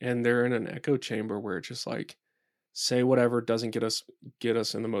times. And they're in an echo chamber where it's just like, say whatever doesn't get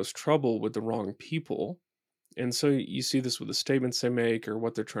us in the most trouble with the wrong people. And so you see this with the statements they make or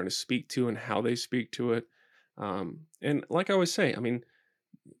what they're trying to speak to and how they speak to it. And like I always say, I mean,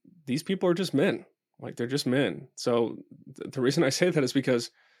 these people are just men. Like, they're just men. So the reason I say that is because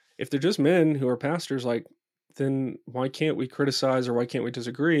if they're just men who are pastors, like, then why can't we criticize, or why can't we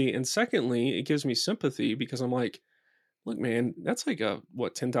disagree? And secondly, it gives me sympathy because I'm like, look, man, that's like a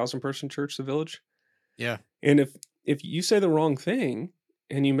 10,000 person church, The Village. Yeah. And if you say the wrong thing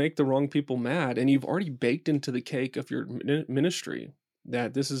and you make the wrong people mad, and you've already baked into the cake of your ministry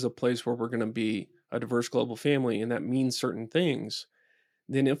that this is a place where we're going to be a diverse global family, and that means certain things,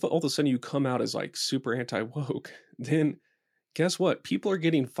 then if all of a sudden you come out as like super anti-woke, then guess what? People are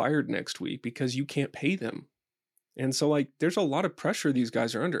getting fired next week because you can't pay them. And so like, there's a lot of pressure these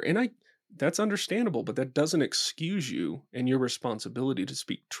guys are under. And that's understandable, but that doesn't excuse you and your responsibility to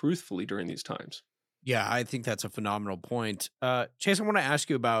speak truthfully during these times. Yeah, I think that's a phenomenal point. Chase, I want to ask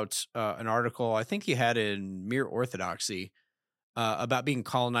you about an article I think you had in Mere Orthodoxy about being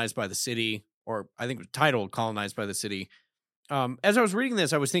colonized by the city, or I think titled Colonized by the City. As I was reading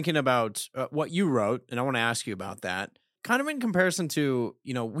this, I was thinking about what you wrote, and I want to ask you about that. Kind of in comparison to,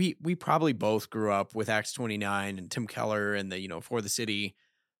 we probably both grew up with Acts 29 and Tim Keller and the, For the City.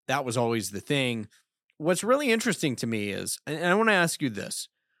 That was always the thing. What's really interesting to me is, and I want to ask you this,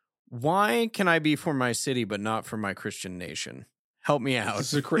 why can I be for my city but not for my Christian nation? Help me out.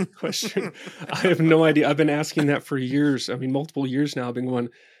 This is a great question. I have no idea. I've been asking that for years. I mean, multiple years now. I've been going,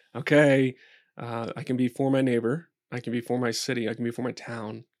 okay, I can be for my neighbor. I can be for my city. I can be for my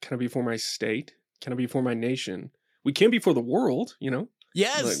town. Can I be for my state? Can I be for my nation? We can be for the world,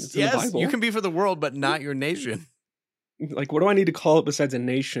 Yes, yes. You can be for the world, but not your nation. Like, what do I need to call it besides a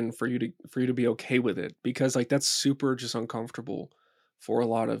nation for you to be okay with it? Because like, that's super just uncomfortable for a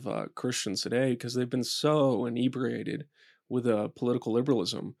lot of Christians today, because they've been so inebriated with a political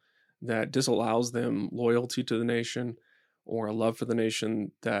liberalism that disallows them loyalty to the nation or a love for the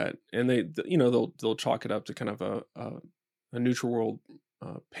nation, and they'll chalk it up to kind of a neutral world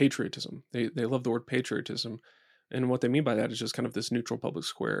patriotism. They love the word patriotism, and what they mean by that is just kind of this neutral public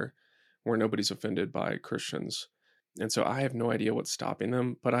square where nobody's offended by Christians. And so I have no idea what's stopping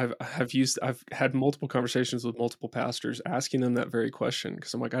them, but I've had multiple conversations with multiple pastors asking them that very question,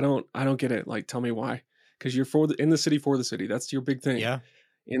 because I'm like, I don't get it. Like, tell me why? Because you're in the city for the city. That's your big thing. Yeah.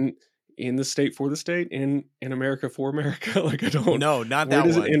 In the state for the state, in America for America. Like, I don't. No, not that one. Where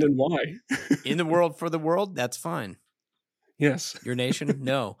does one. it end and why? In the world for the world, that's fine. Yes. Your nation,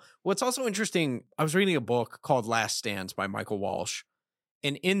 no. What's also interesting, I was reading a book called Last Stands by Michael Walsh.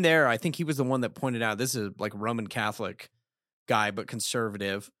 And in there, I think he was the one that pointed out, this is like a Roman Catholic guy, but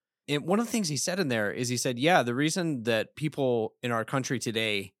conservative. And one of the things he said in there is he said, yeah, the reason that people in our country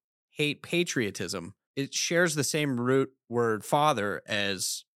today hate patriotism, it shares the same root word father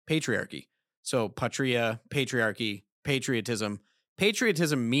as patriarchy. So patria, patriarchy, patriotism.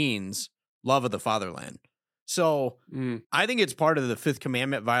 Patriotism means love of the fatherland. So I think it's part of the fifth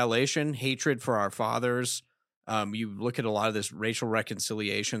commandment violation, hatred for our fathers. You look at a lot of this racial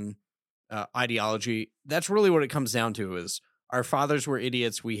reconciliation ideology. That's really what it comes down to, is our fathers were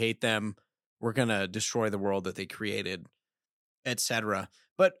idiots. We hate them. We're going to destroy the world that they created, etc.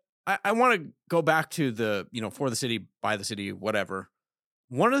 But I want to go back to the, for the city, by the city, whatever.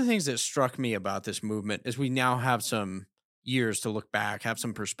 One of the things that struck me about this movement is we now have some years to look back, have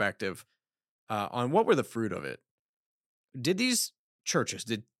some perspective on what were the fruit of it. Did these churches,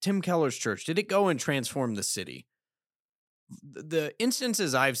 did Tim Keller's church, did it go and transform the city? The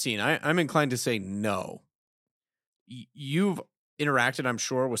instances I've seen, I'm inclined to say no. You've interacted, I'm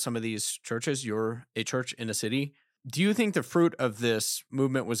sure, with some of these churches. You're a church in a city. Do you think the fruit of this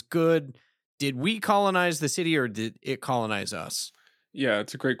movement was good? Did we colonize the city or did it colonize us? Yeah,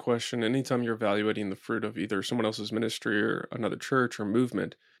 it's a great question. Anytime you're evaluating the fruit of either someone else's ministry or another church or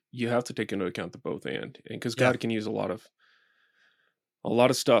movement, you have to take into account the both and because Yeah. God can use a lot of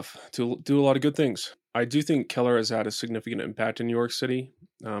stuff to do a lot of good things. I do think Keller has had a significant impact in New York City.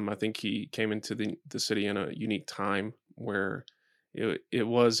 I think he came into the city in a unique time where it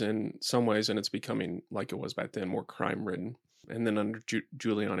was in some ways, and it's becoming like it was back then, more crime ridden. And then under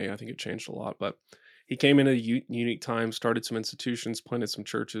Giuliani, I think it changed a lot. But he came in at a unique time, started some institutions, planted some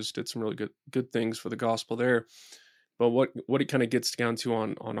churches, did some really good things for the gospel there. But what it kind of gets down to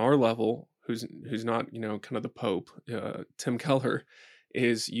on our level, who's not kind of the Pope, Tim Keller,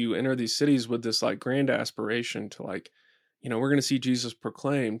 is you enter these cities with this like grand aspiration to like, we're going to see Jesus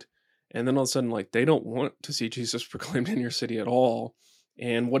proclaimed, and then all of a sudden like they don't want to see Jesus proclaimed in your city at all.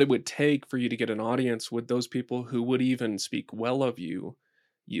 And what it would take for you to get an audience with those people who would even speak well of you,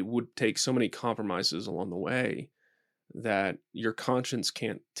 you would take so many compromises along the way that your conscience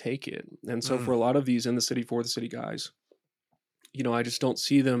can't take it. And so for a lot of these in the city for the city guys, I just don't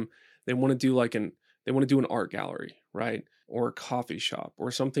see them. They want to do an art gallery, right? Or a coffee shop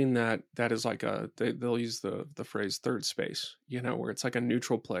or something that is like they'll use the phrase third space, where it's like a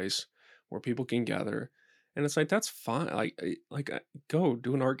neutral place where people can gather. And it's like, that's fine. Go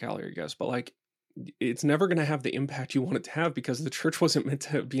do an art gallery, I guess. But like, it's never going to have the impact you want it to have because the church wasn't meant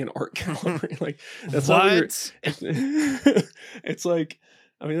to be an art gallery. Like that's what? It's like,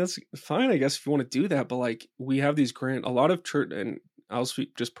 I mean, that's fine, I guess, if you want to do that. But like, we have these a lot of church, and I'll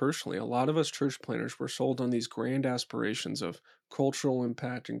speak just personally, a lot of us church planners were sold on these grand aspirations of cultural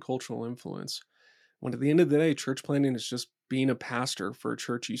impact and cultural influence. When at the end of the day, church planning is just being a pastor for a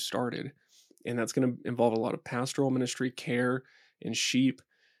church you started. And that's going to involve a lot of pastoral ministry, care, and sheep,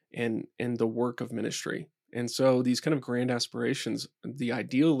 and the work of ministry. And so these kind of grand aspirations, the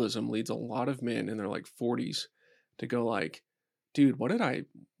idealism leads a lot of men in their like 40s to go like, dude, what have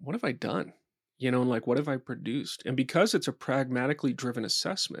I done? And like, what have I produced? And because it's a pragmatically driven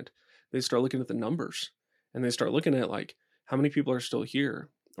assessment, they start looking at the numbers and they start looking at like, how many people are still here?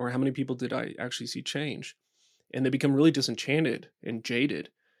 Or how many people did I actually see change? And they become really disenchanted and jaded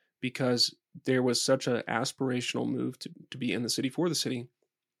because there was such an aspirational move to be in the city for the city.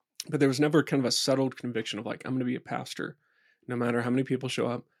 But there was never kind of a settled conviction of like, I'm going to be a pastor. No matter how many people show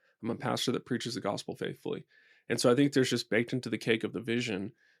up, I'm a pastor that preaches the gospel faithfully. And so I think there's just baked into the cake of the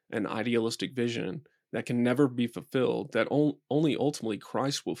vision, an idealistic vision that can never be fulfilled, that only ultimately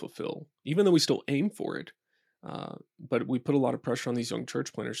Christ will fulfill, even though we still aim for it. But we put a lot of pressure on these young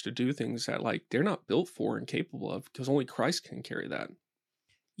church planners to do things that like they're not built for and capable of because only Christ can carry that.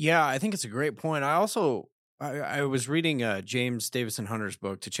 Yeah, I think it's a great point. I was reading James Davison Hunter's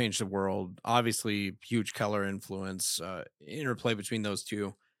book, To Change the World. Obviously, huge Keller influence, interplay between those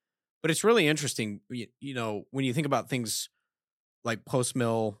two. But it's really interesting, when you think about things like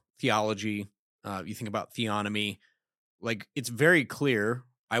post-mill theology, you think about theonomy, like it's very clear,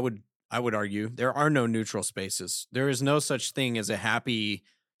 I would argue, there are no neutral spaces. There is no such thing as a happy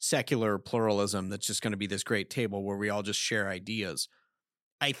secular pluralism that's just going to be this great table where we all just share ideas.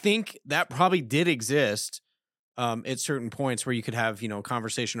 I think that probably did exist at certain points where you could have,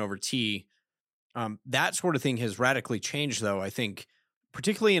 conversation over tea. That sort of thing has radically changed, though, I think,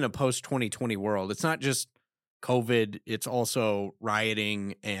 particularly in a post-2020 world. It's not just COVID, it's also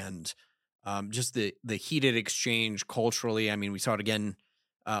rioting and just the heated exchange culturally. I mean, we saw it again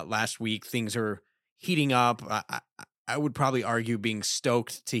last week. Things are heating up. I would probably argue being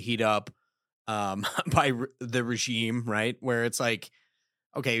stoked to heat up by the regime, right? Where it's like,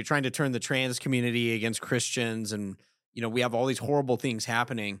 okay, you're trying to turn the trans community against Christians and, we have all these horrible things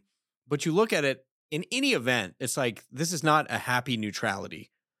happening. But you look at it in any event, it's like, this is not a happy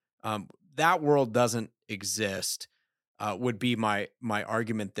neutrality. That world doesn't exist, would be my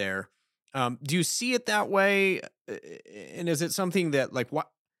argument there. Do you see it that way? And is it something that like, what,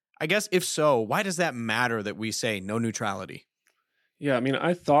 I guess if so, why does that matter that we say no neutrality? Yeah, I mean,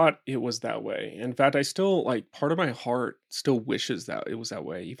 I thought it was that way. In fact, I still like part of my heart still wishes that it was that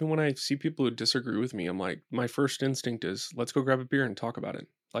way. Even when I see people who disagree with me, I'm like, my first instinct is let's go grab a beer and talk about it.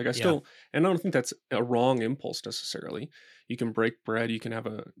 Like I still, and I don't think that's a wrong impulse necessarily. You can break bread, you can have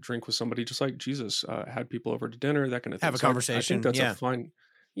a drink with somebody, just like Jesus had people over to dinner, that kind of thing. Have a conversation. I think that's a fine,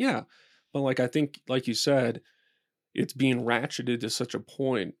 yeah. But like I think, like you said, it's being ratcheted to such a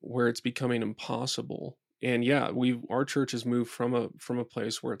point where it's becoming impossible. And yeah, our church has moved from a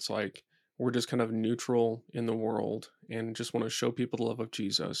place where it's like we're just kind of neutral in the world and just want to show people the love of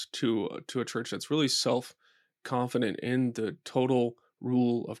Jesus to a church that's really self confident in the total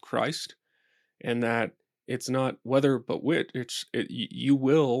rule of Christ, and that it's not whether but which, you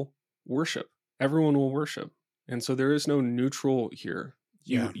will worship. Everyone will worship. And so there is no neutral here.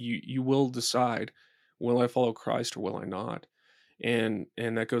 Yeah. You will decide, will I follow Christ or will I not? And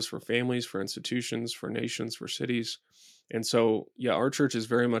that goes for families, for institutions, for nations, for cities. And so yeah, our church is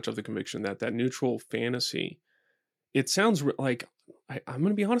very much of the conviction that that neutral fantasy, it sounds like, I'm going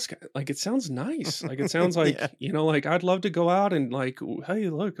to be honest, like it sounds nice. Like it sounds like, Yeah. like I'd love to go out and like, hey,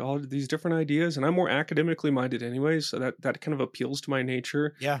 look, all of these different ideas. And I'm more academically minded anyway. So that kind of appeals to my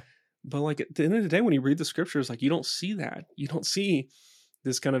nature. Yeah. But like at the end of the day, when you read the scriptures, like you don't see that. You don't see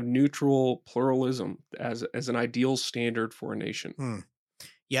this kind of neutral pluralism as an ideal standard for a nation.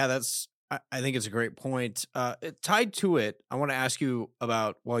 Yeah, I think it's a great point. Tied to it, I want to ask you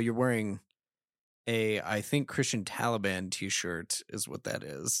about, well, you're wearing I think Christian Taliban t-shirt is what that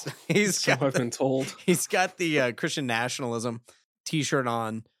is. I've been told. He's got the Christian nationalism t-shirt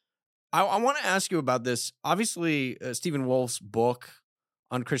on. I want to ask you about this. Obviously, Stephen Wolf's book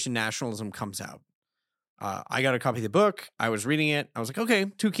on Christian nationalism comes out. I got a copy of the book. I was reading it. I was like, okay,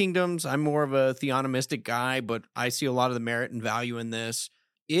 two kingdoms. I'm more of a theonomistic guy, but I see a lot of the merit and value in this.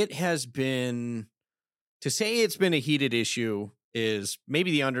 It has been, to say it's been a heated issue is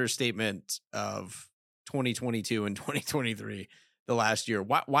maybe the understatement of 2022 and 2023, the last year.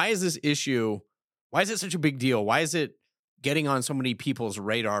 Why is this issue, why is it such a big deal? Why is it getting on so many people's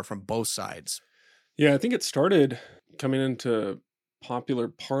radar from both sides? Yeah, I think it started coming into popular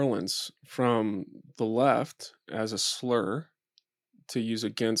parlance from the left as a slur to use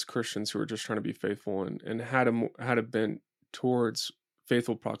against Christians who are just trying to be faithful and had a bent towards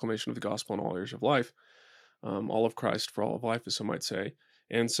faithful proclamation of the gospel in all areas of life. All of Christ for all of life, as some might say.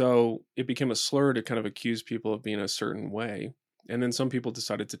 And so it became a slur to kind of accuse people of being a certain way. And then some people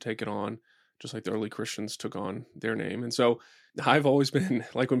decided to take it on, just like the early Christians took on their name. And so I've always been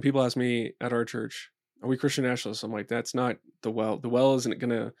like, when people ask me at our church, are we Christian nationalists? I'm like, that's not the well. The well isn't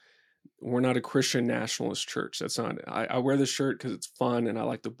we're not a Christian nationalist church. That's not, I wear this shirt because it's fun and I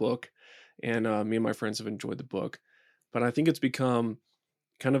like the book. And me and my friends have enjoyed the book. But I think it's become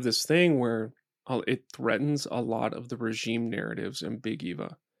kind of this thing where it threatens a lot of the regime narratives in Big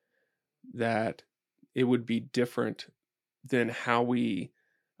Eva, that it would be different than how we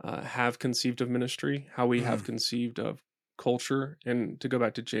have conceived of ministry, how we have conceived of culture. And to go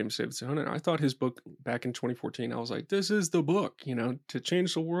back to James Davidson, I thought his book back in 2014, I was like, this is the book, to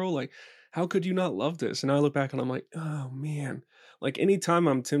change the world. Like, how could you not love this? And I look back and I'm like, oh man, like anytime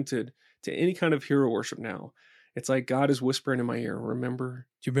I'm tempted to any kind of hero worship now, it's like God is whispering in my ear, remember?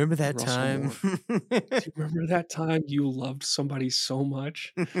 Do you remember that Russell time? Do you remember that time you loved somebody so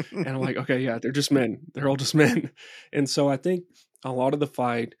much? And I'm like, okay, yeah, they're just men. They're all just men. And so I think a lot of the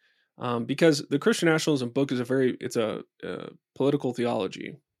fight, because the Christian nationalism book is it's a political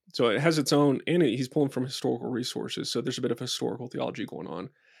theology. So it has its own, and he's pulling from historical resources. So there's a bit of historical theology going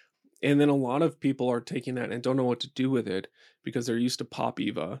on. And then a lot of people are taking that and don't know what to do with it because they're used to Pop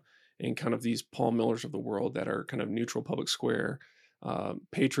Eva and kind of these Paul Millers of the world that are kind of neutral public square,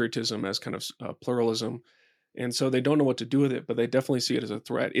 patriotism as kind of pluralism. And so they don't know what to do with it, but they definitely see it as a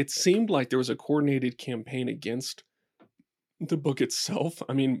threat. It seemed like there was a coordinated campaign against the book itself.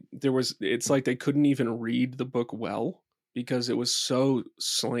 I mean, it's like they couldn't even read the book well because it was so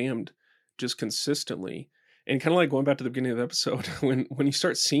slammed just consistently. And kind of like going back to the beginning of the episode, when you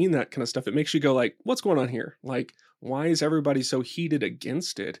start seeing that kind of stuff, it makes you go like, what's going on here? Like, why is everybody so heated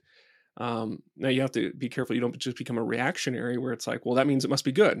against it? Now you have to be careful. You don't just become a reactionary where it's like, well, that means it must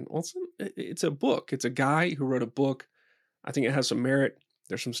be good. Well, it's a book. It's a guy who wrote a book. I think it has some merit.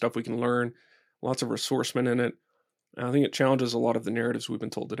 There's some stuff we can learn, lots of resourcement in it. And I think it challenges a lot of the narratives we've been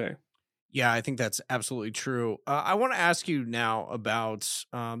told today. Yeah, I think that's absolutely true. I want to ask you now about,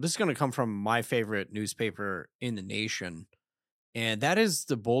 this is going to come from my favorite newspaper in the nation, and that is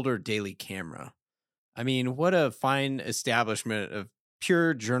the Boulder Daily Camera. I mean, what a fine establishment of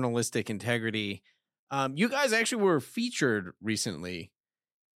pure journalistic integrity. You guys actually were featured recently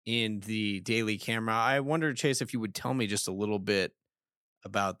in the Daily Camera. I wonder, Chase, if you would tell me just a little bit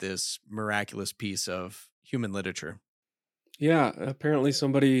about this miraculous piece of human literature. Yeah, apparently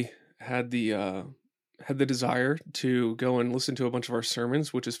somebody had the desire to go and listen to a bunch of our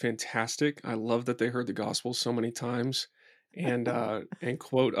sermons, which is fantastic. I love that they heard the gospel so many times and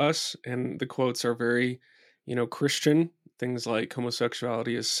quote us. And the quotes are very, Christian. Things like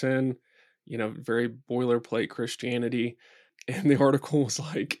homosexuality is sin, very boilerplate Christianity. And the article was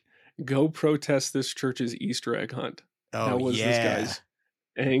like, go protest this church's Easter egg hunt. Oh, That was this yeah. guy's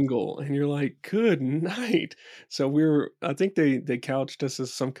angle. And you're like, good night. So I think they couched us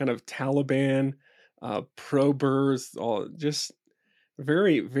as some kind of Taliban, pro-birth, all just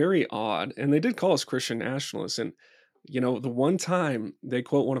very, very odd. And they did call us Christian nationalists. And, the one time they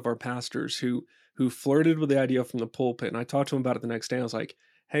quote one of our pastors who flirted with the idea from the pulpit, and I talked to him about it the next day. I was like,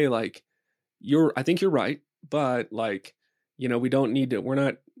 hey, like, I think you're right, but like, we don't need to, we're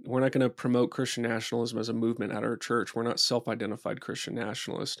not going to promote Christian nationalism as a movement at our church. We're not self-identified Christian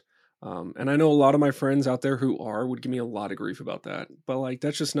nationalist. And I know a lot of my friends out there who would give me a lot of grief about that, but like,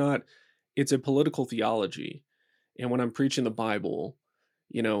 that's just not, it's a political theology. And when I'm preaching the Bible,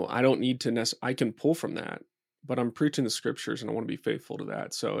 I don't need to I can pull from that, but I'm preaching the scriptures and I want to be faithful to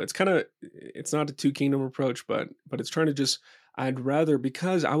that. So it's not a two kingdom approach, but it's trying to just, I'd rather,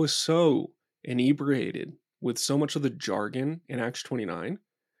 because I was so inebriated with so much of the jargon in Acts 29,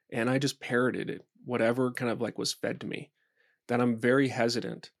 and I just parroted it, whatever kind of like was fed to me, that I'm very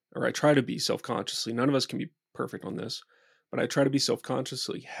hesitant, or I try to be self-consciously. None of us can be perfect on this, but I try to be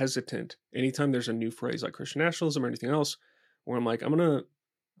self-consciously hesitant anytime there's a new phrase like Christian nationalism or anything else, where I'm like, I'm gonna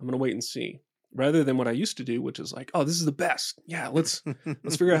wait and see, rather than what I used to do, which is like, oh, this is the best. Yeah, let's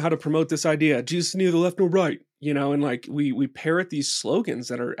figure out how to promote this idea. Jesus neither left nor right, and like we parrot these slogans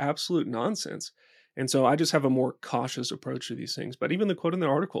that are absolute nonsense. And so I just have a more cautious approach to these things. But even the quote in the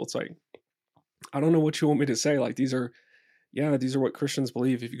article, it's like, I don't know what you want me to say. Like, these are what Christians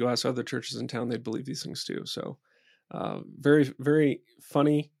believe. If you go ask other churches in town, they'd believe these things too. So very, very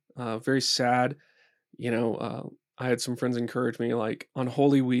funny, very sad. I had some friends encourage me, like, on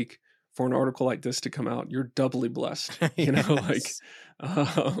Holy Week, for an article like this to come out, you're doubly blessed, like,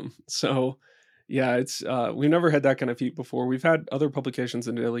 so yeah, it's, we've never had that kind of feat before. We've had other publications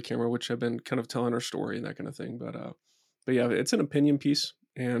in the Daily Camera, which have been kind of telling our story and that kind of thing. But yeah, it's an opinion piece.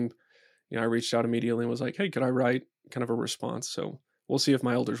 And, I reached out immediately and was like, hey, could I write kind of a response? So we'll see if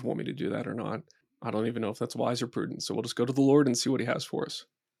my elders want me to do that or not. I don't even know if that's wise or prudent. So we'll just go to the Lord and see what he has for us.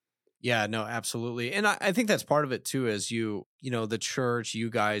 Yeah, no, absolutely. And I think that's part of it too, as the church, you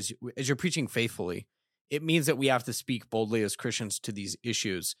guys, as you're preaching faithfully, it means that we have to speak boldly as Christians to these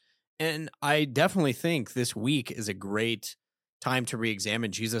issues. And I definitely think this week is a great time to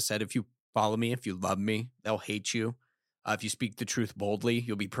re-examine. Jesus said, if you follow me, if you love me, they'll hate you. If you speak the truth boldly,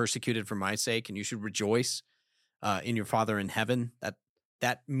 you'll be persecuted for my sake, and you should rejoice in your Father in heaven.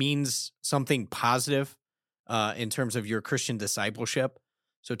 That means something positive in terms of your Christian discipleship.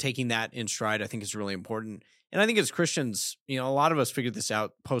 So taking that in stride, I think, is really important. And I think as Christians, a lot of us figured this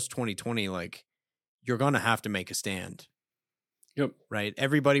out post 2020, like, you're going to have to make a stand. Yep. Right?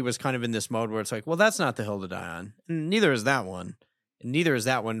 Everybody was kind of in this mode where it's like, well, that's not the hill to die on. And neither is that one. And neither is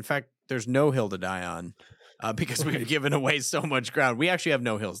that one. In fact, there's no hill to die on because we've given away so much ground. We actually have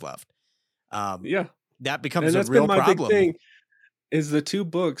no hills left. Yeah. That becomes a real problem. Big thing. Is the two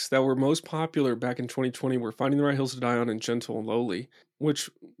books that were most popular back in 2020 were Finding the Right Hills to Die On and Gentle and Lowly, which,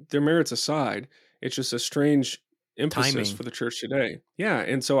 their merits aside, it's just a strange emphasis Timing for the church today. Yeah,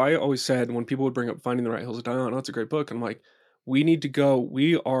 and so I always said, when people would bring up Finding the Right Hills to Die On, oh, it's a great book, and I'm like, we need to go,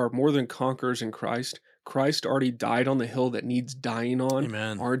 we are more than conquerors in Christ. Christ already died on the hill that needs dying on.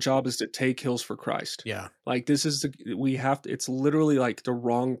 Amen. Our job is to take hills for Christ. Yeah. Like, it's literally like the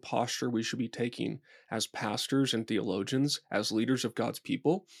wrong posture we should be taking as pastors and theologians, as leaders of God's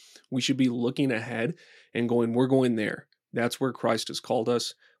people. We should be looking ahead and going, we're going there. That's where Christ has called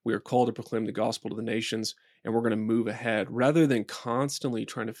us. We are called to proclaim the gospel to the nations, and we're going to move ahead rather than constantly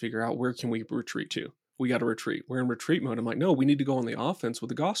trying to figure out, where can we retreat to? We got to retreat. We're in retreat mode. I'm like, no, we need to go on the offense with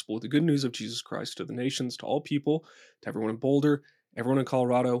the gospel, with the good news of Jesus Christ to the nations, to all people, to everyone in Boulder, everyone in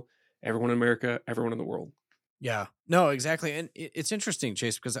Colorado, everyone in America, everyone in the world. Yeah, no, exactly. And it's interesting,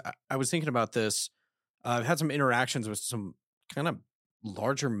 Chase, because I was thinking about this. I've had some interactions with some kind of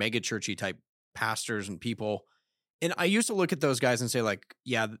larger megachurchy type pastors and people. And I used to look at those guys and say, like,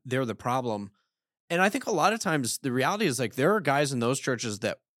 yeah, they're the problem. And I think a lot of times the reality is, like, there are guys in those churches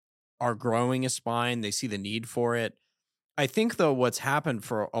that are growing a spine. They see the need for it. I think, though, what's happened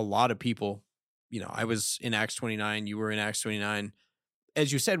for a lot of people, I was in Acts 29, you were in Acts 29.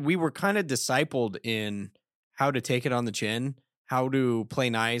 As you said, we were kind of discipled in how to take it on the chin, how to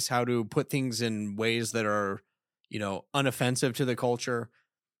play nice, how to put things in ways that are, unoffensive to the culture.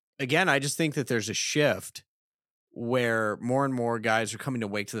 Again, I just think that there's a shift where more and more guys are coming to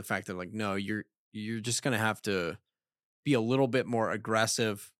wake to the fact that, like, no, you're just going to have to be a little bit more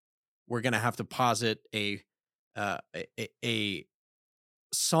aggressive. We're going to have to posit a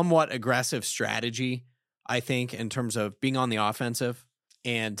somewhat aggressive strategy, I think, in terms of being on the offensive.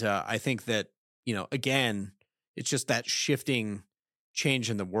 And I think that, again, it's just that shifting change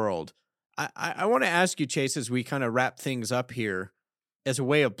in the world. I want to ask you, Chase, as we kind of wrap things up here, as a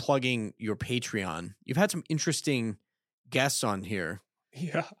way of plugging your Patreon. You've had some interesting guests on here.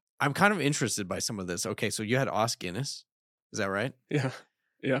 Yeah. I'm kind of interested by some of this. Okay, so you had Os Guinness. Is that right? Yeah.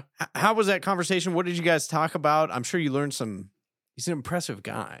 Yeah. How was that conversation? What did you guys talk about? I'm sure you learned some. He's an impressive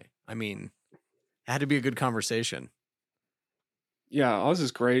guy. I mean, it had to be a good conversation. Yeah, Oz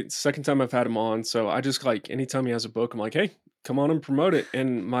is great. Second time I've had him on, so I just anytime he has a book, I'm like, hey, come on and promote it.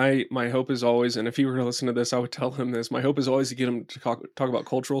 And my hope is always, and if he were to listen to this, I would tell him this. My hope is always to get him to talk about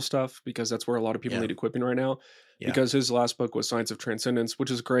cultural stuff, because that's where a lot of people need equipping right now. Yeah. Because his last book was Science of Transcendence, which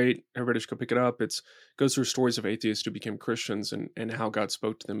is great. Everybody should go pick it up. It goes through stories of atheists who became Christians and how God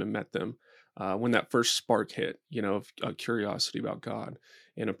spoke to them and met them when that first spark hit, of curiosity about God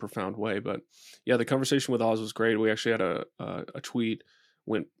in a profound way. But yeah, the conversation with Oz was great. We actually had a tweet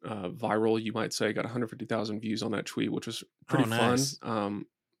went viral, you might say, got 150,000 views on that tweet, which was pretty nice. fun.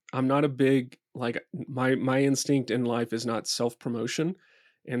 I'm not a big, my instinct in life is not self-promotion.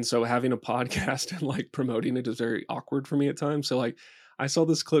 And so having a podcast and promoting it is very awkward for me at times. So I saw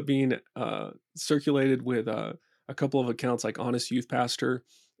this clip being circulated with a couple of accounts like Honest Youth Pastor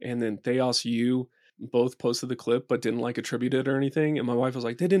and then Theos U, both posted the clip but didn't attribute it or anything. And my wife was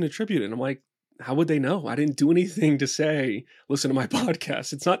like, they didn't attribute it. And I'm like, how would they know? I didn't do anything to say, listen to my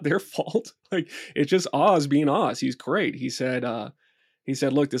podcast. It's not their fault. It's just Oz being Oz. He's great. He said,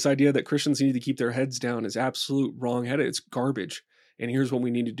 look, this idea that Christians need to keep their heads down is absolute wrong-headed. It's garbage. And here's what we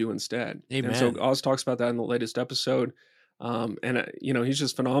need to do instead. Amen. And so Oz talks about that in the latest episode. He's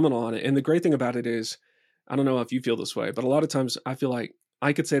just phenomenal on it. And the great thing about it is, I don't know if you feel this way, but a lot of times I feel like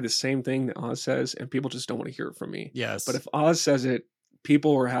I could say the same thing that Oz says and people just don't want to hear it from me. Yes. But if Oz says it,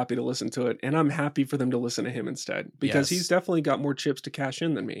 people are happy to listen to it. And I'm happy for them to listen to him instead, because he's definitely got more chips to cash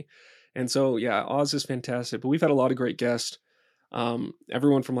in than me. And so, yeah, Oz is fantastic. But we've had a lot of great guests.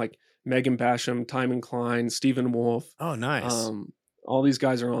 Everyone from Megan Basham, Timon Klein, Stephen Wolf. Oh, nice. All these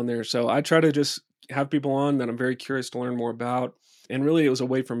guys are on there. So I try to just have people on that I'm very curious to learn more about. And really, it was a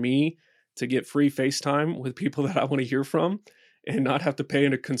way for me to get free FaceTime with people that I want to hear from and not have to pay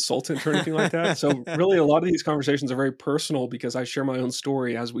a consultant or anything like that. So really, a lot of these conversations are very personal because I share my own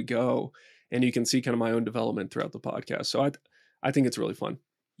story as we go, and you can see kind of my own development throughout the podcast. So I think it's really fun.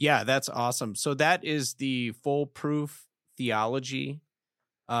 Yeah, that's awesome. So that is the Foolproof Theology.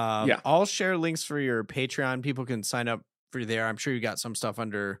 I'll share links for your Patreon. People can sign up for there. I'm sure you got some stuff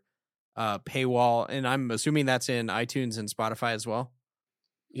under paywall, and I'm assuming that's in iTunes and Spotify as well.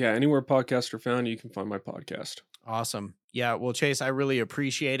 Yeah, anywhere podcasts are found, you can find my podcast. Awesome. Yeah, well, Chase, I really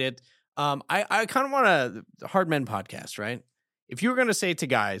appreciate it. I kind of want a Hard Men podcast, right? If you were going to say to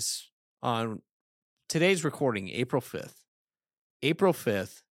guys on today's recording, April 5th,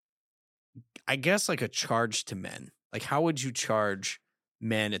 I guess a charge to men. How would you charge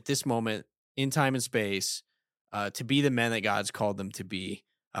men at this moment in time and space to be the men that God's called them to be?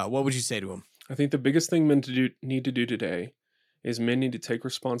 What would you say to them? I think the biggest thing men need to do today is men need to take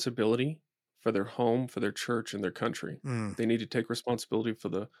responsibility for their home, for their church, and their country. They need to take responsibility for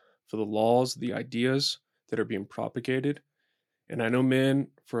the laws, the ideas that are being propagated. And I know men,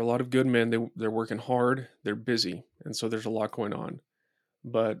 for a lot of good men, they're working hard, they're busy, and so there's a lot going on.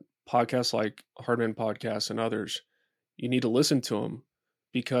 But podcasts like Hard Men Podcasts and others, you need to listen to them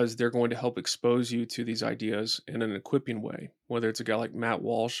because they're going to help expose you to these ideas in an equipping way. Whether it's a guy like Matt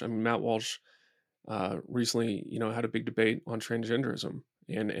Walsh. I mean, Matt Walsh recently, had a big debate on transgenderism.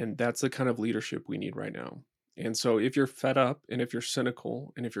 And that's the kind of leadership we need right now. And so if you're fed up and if you're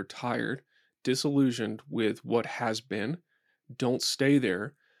cynical and if you're tired, disillusioned with what has been, don't stay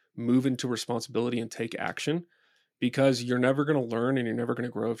there. Move into responsibility and take action, because you're never going to learn and you're never going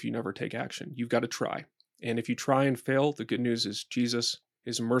to grow if you never take action. You've got to try. And if you try and fail, the good news is Jesus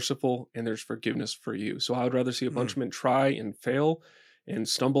is merciful and there's forgiveness for you. So I would rather see a bunch of men try and fail and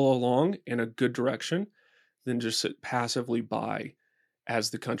stumble along in a good direction than just sit passively by as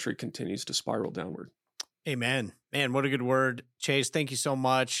the country continues to spiral downward. Amen. Man, what a good word. Chase, thank you so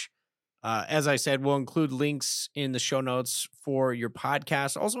much. As I said, we'll include links in the show notes for your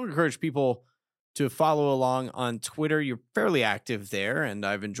podcast. Also encourage people to follow along on Twitter. You're fairly active there, and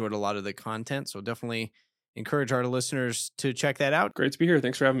I've enjoyed a lot of the content, so definitely encourage our listeners to check that out. Great to be here.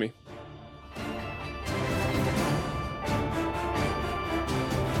 Thanks for having me.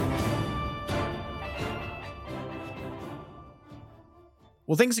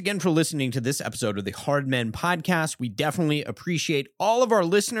 Well, thanks again for listening to this episode of the Hard Men Podcast. We definitely appreciate all of our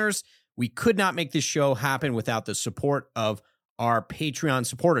listeners. We could not make this show happen without the support of our Patreon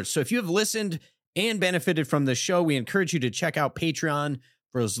supporters. So if you have listened and benefited from the show, we encourage you to check out Patreon.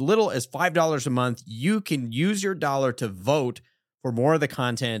 For as little as $5 a month, you can use your dollar to vote for more of the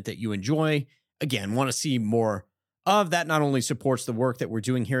content that you enjoy. Again, want to see more of that? Not only supports the work that we're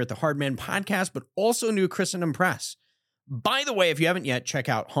doing here at the Hard Men Podcast, but also New Christendom Press. By the way, if you haven't yet, check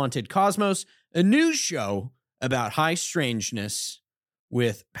out Haunted Cosmos, a news show about high strangeness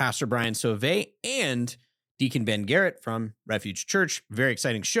with Pastor Brian Sauvé and Deacon Ben Garrett from Refuge Church. Very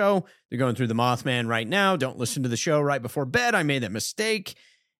exciting show. They're going through the Mothman right now. Don't listen to the show right before bed. I made that mistake.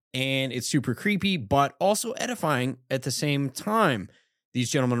 And it's super creepy, but also edifying at the same time. These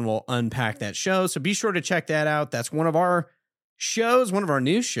gentlemen will unpack that show. So be sure to check that out. That's one of our shows, one of our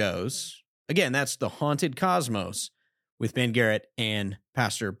new shows. Again, that's The Haunted Cosmos with Ben Garrett and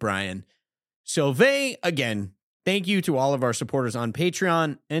Pastor Brian Sauvé. Again, thank you to all of our supporters on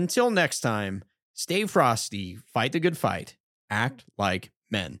Patreon. Until next time, stay frosty, fight the good fight, act like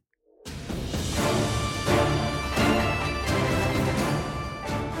men.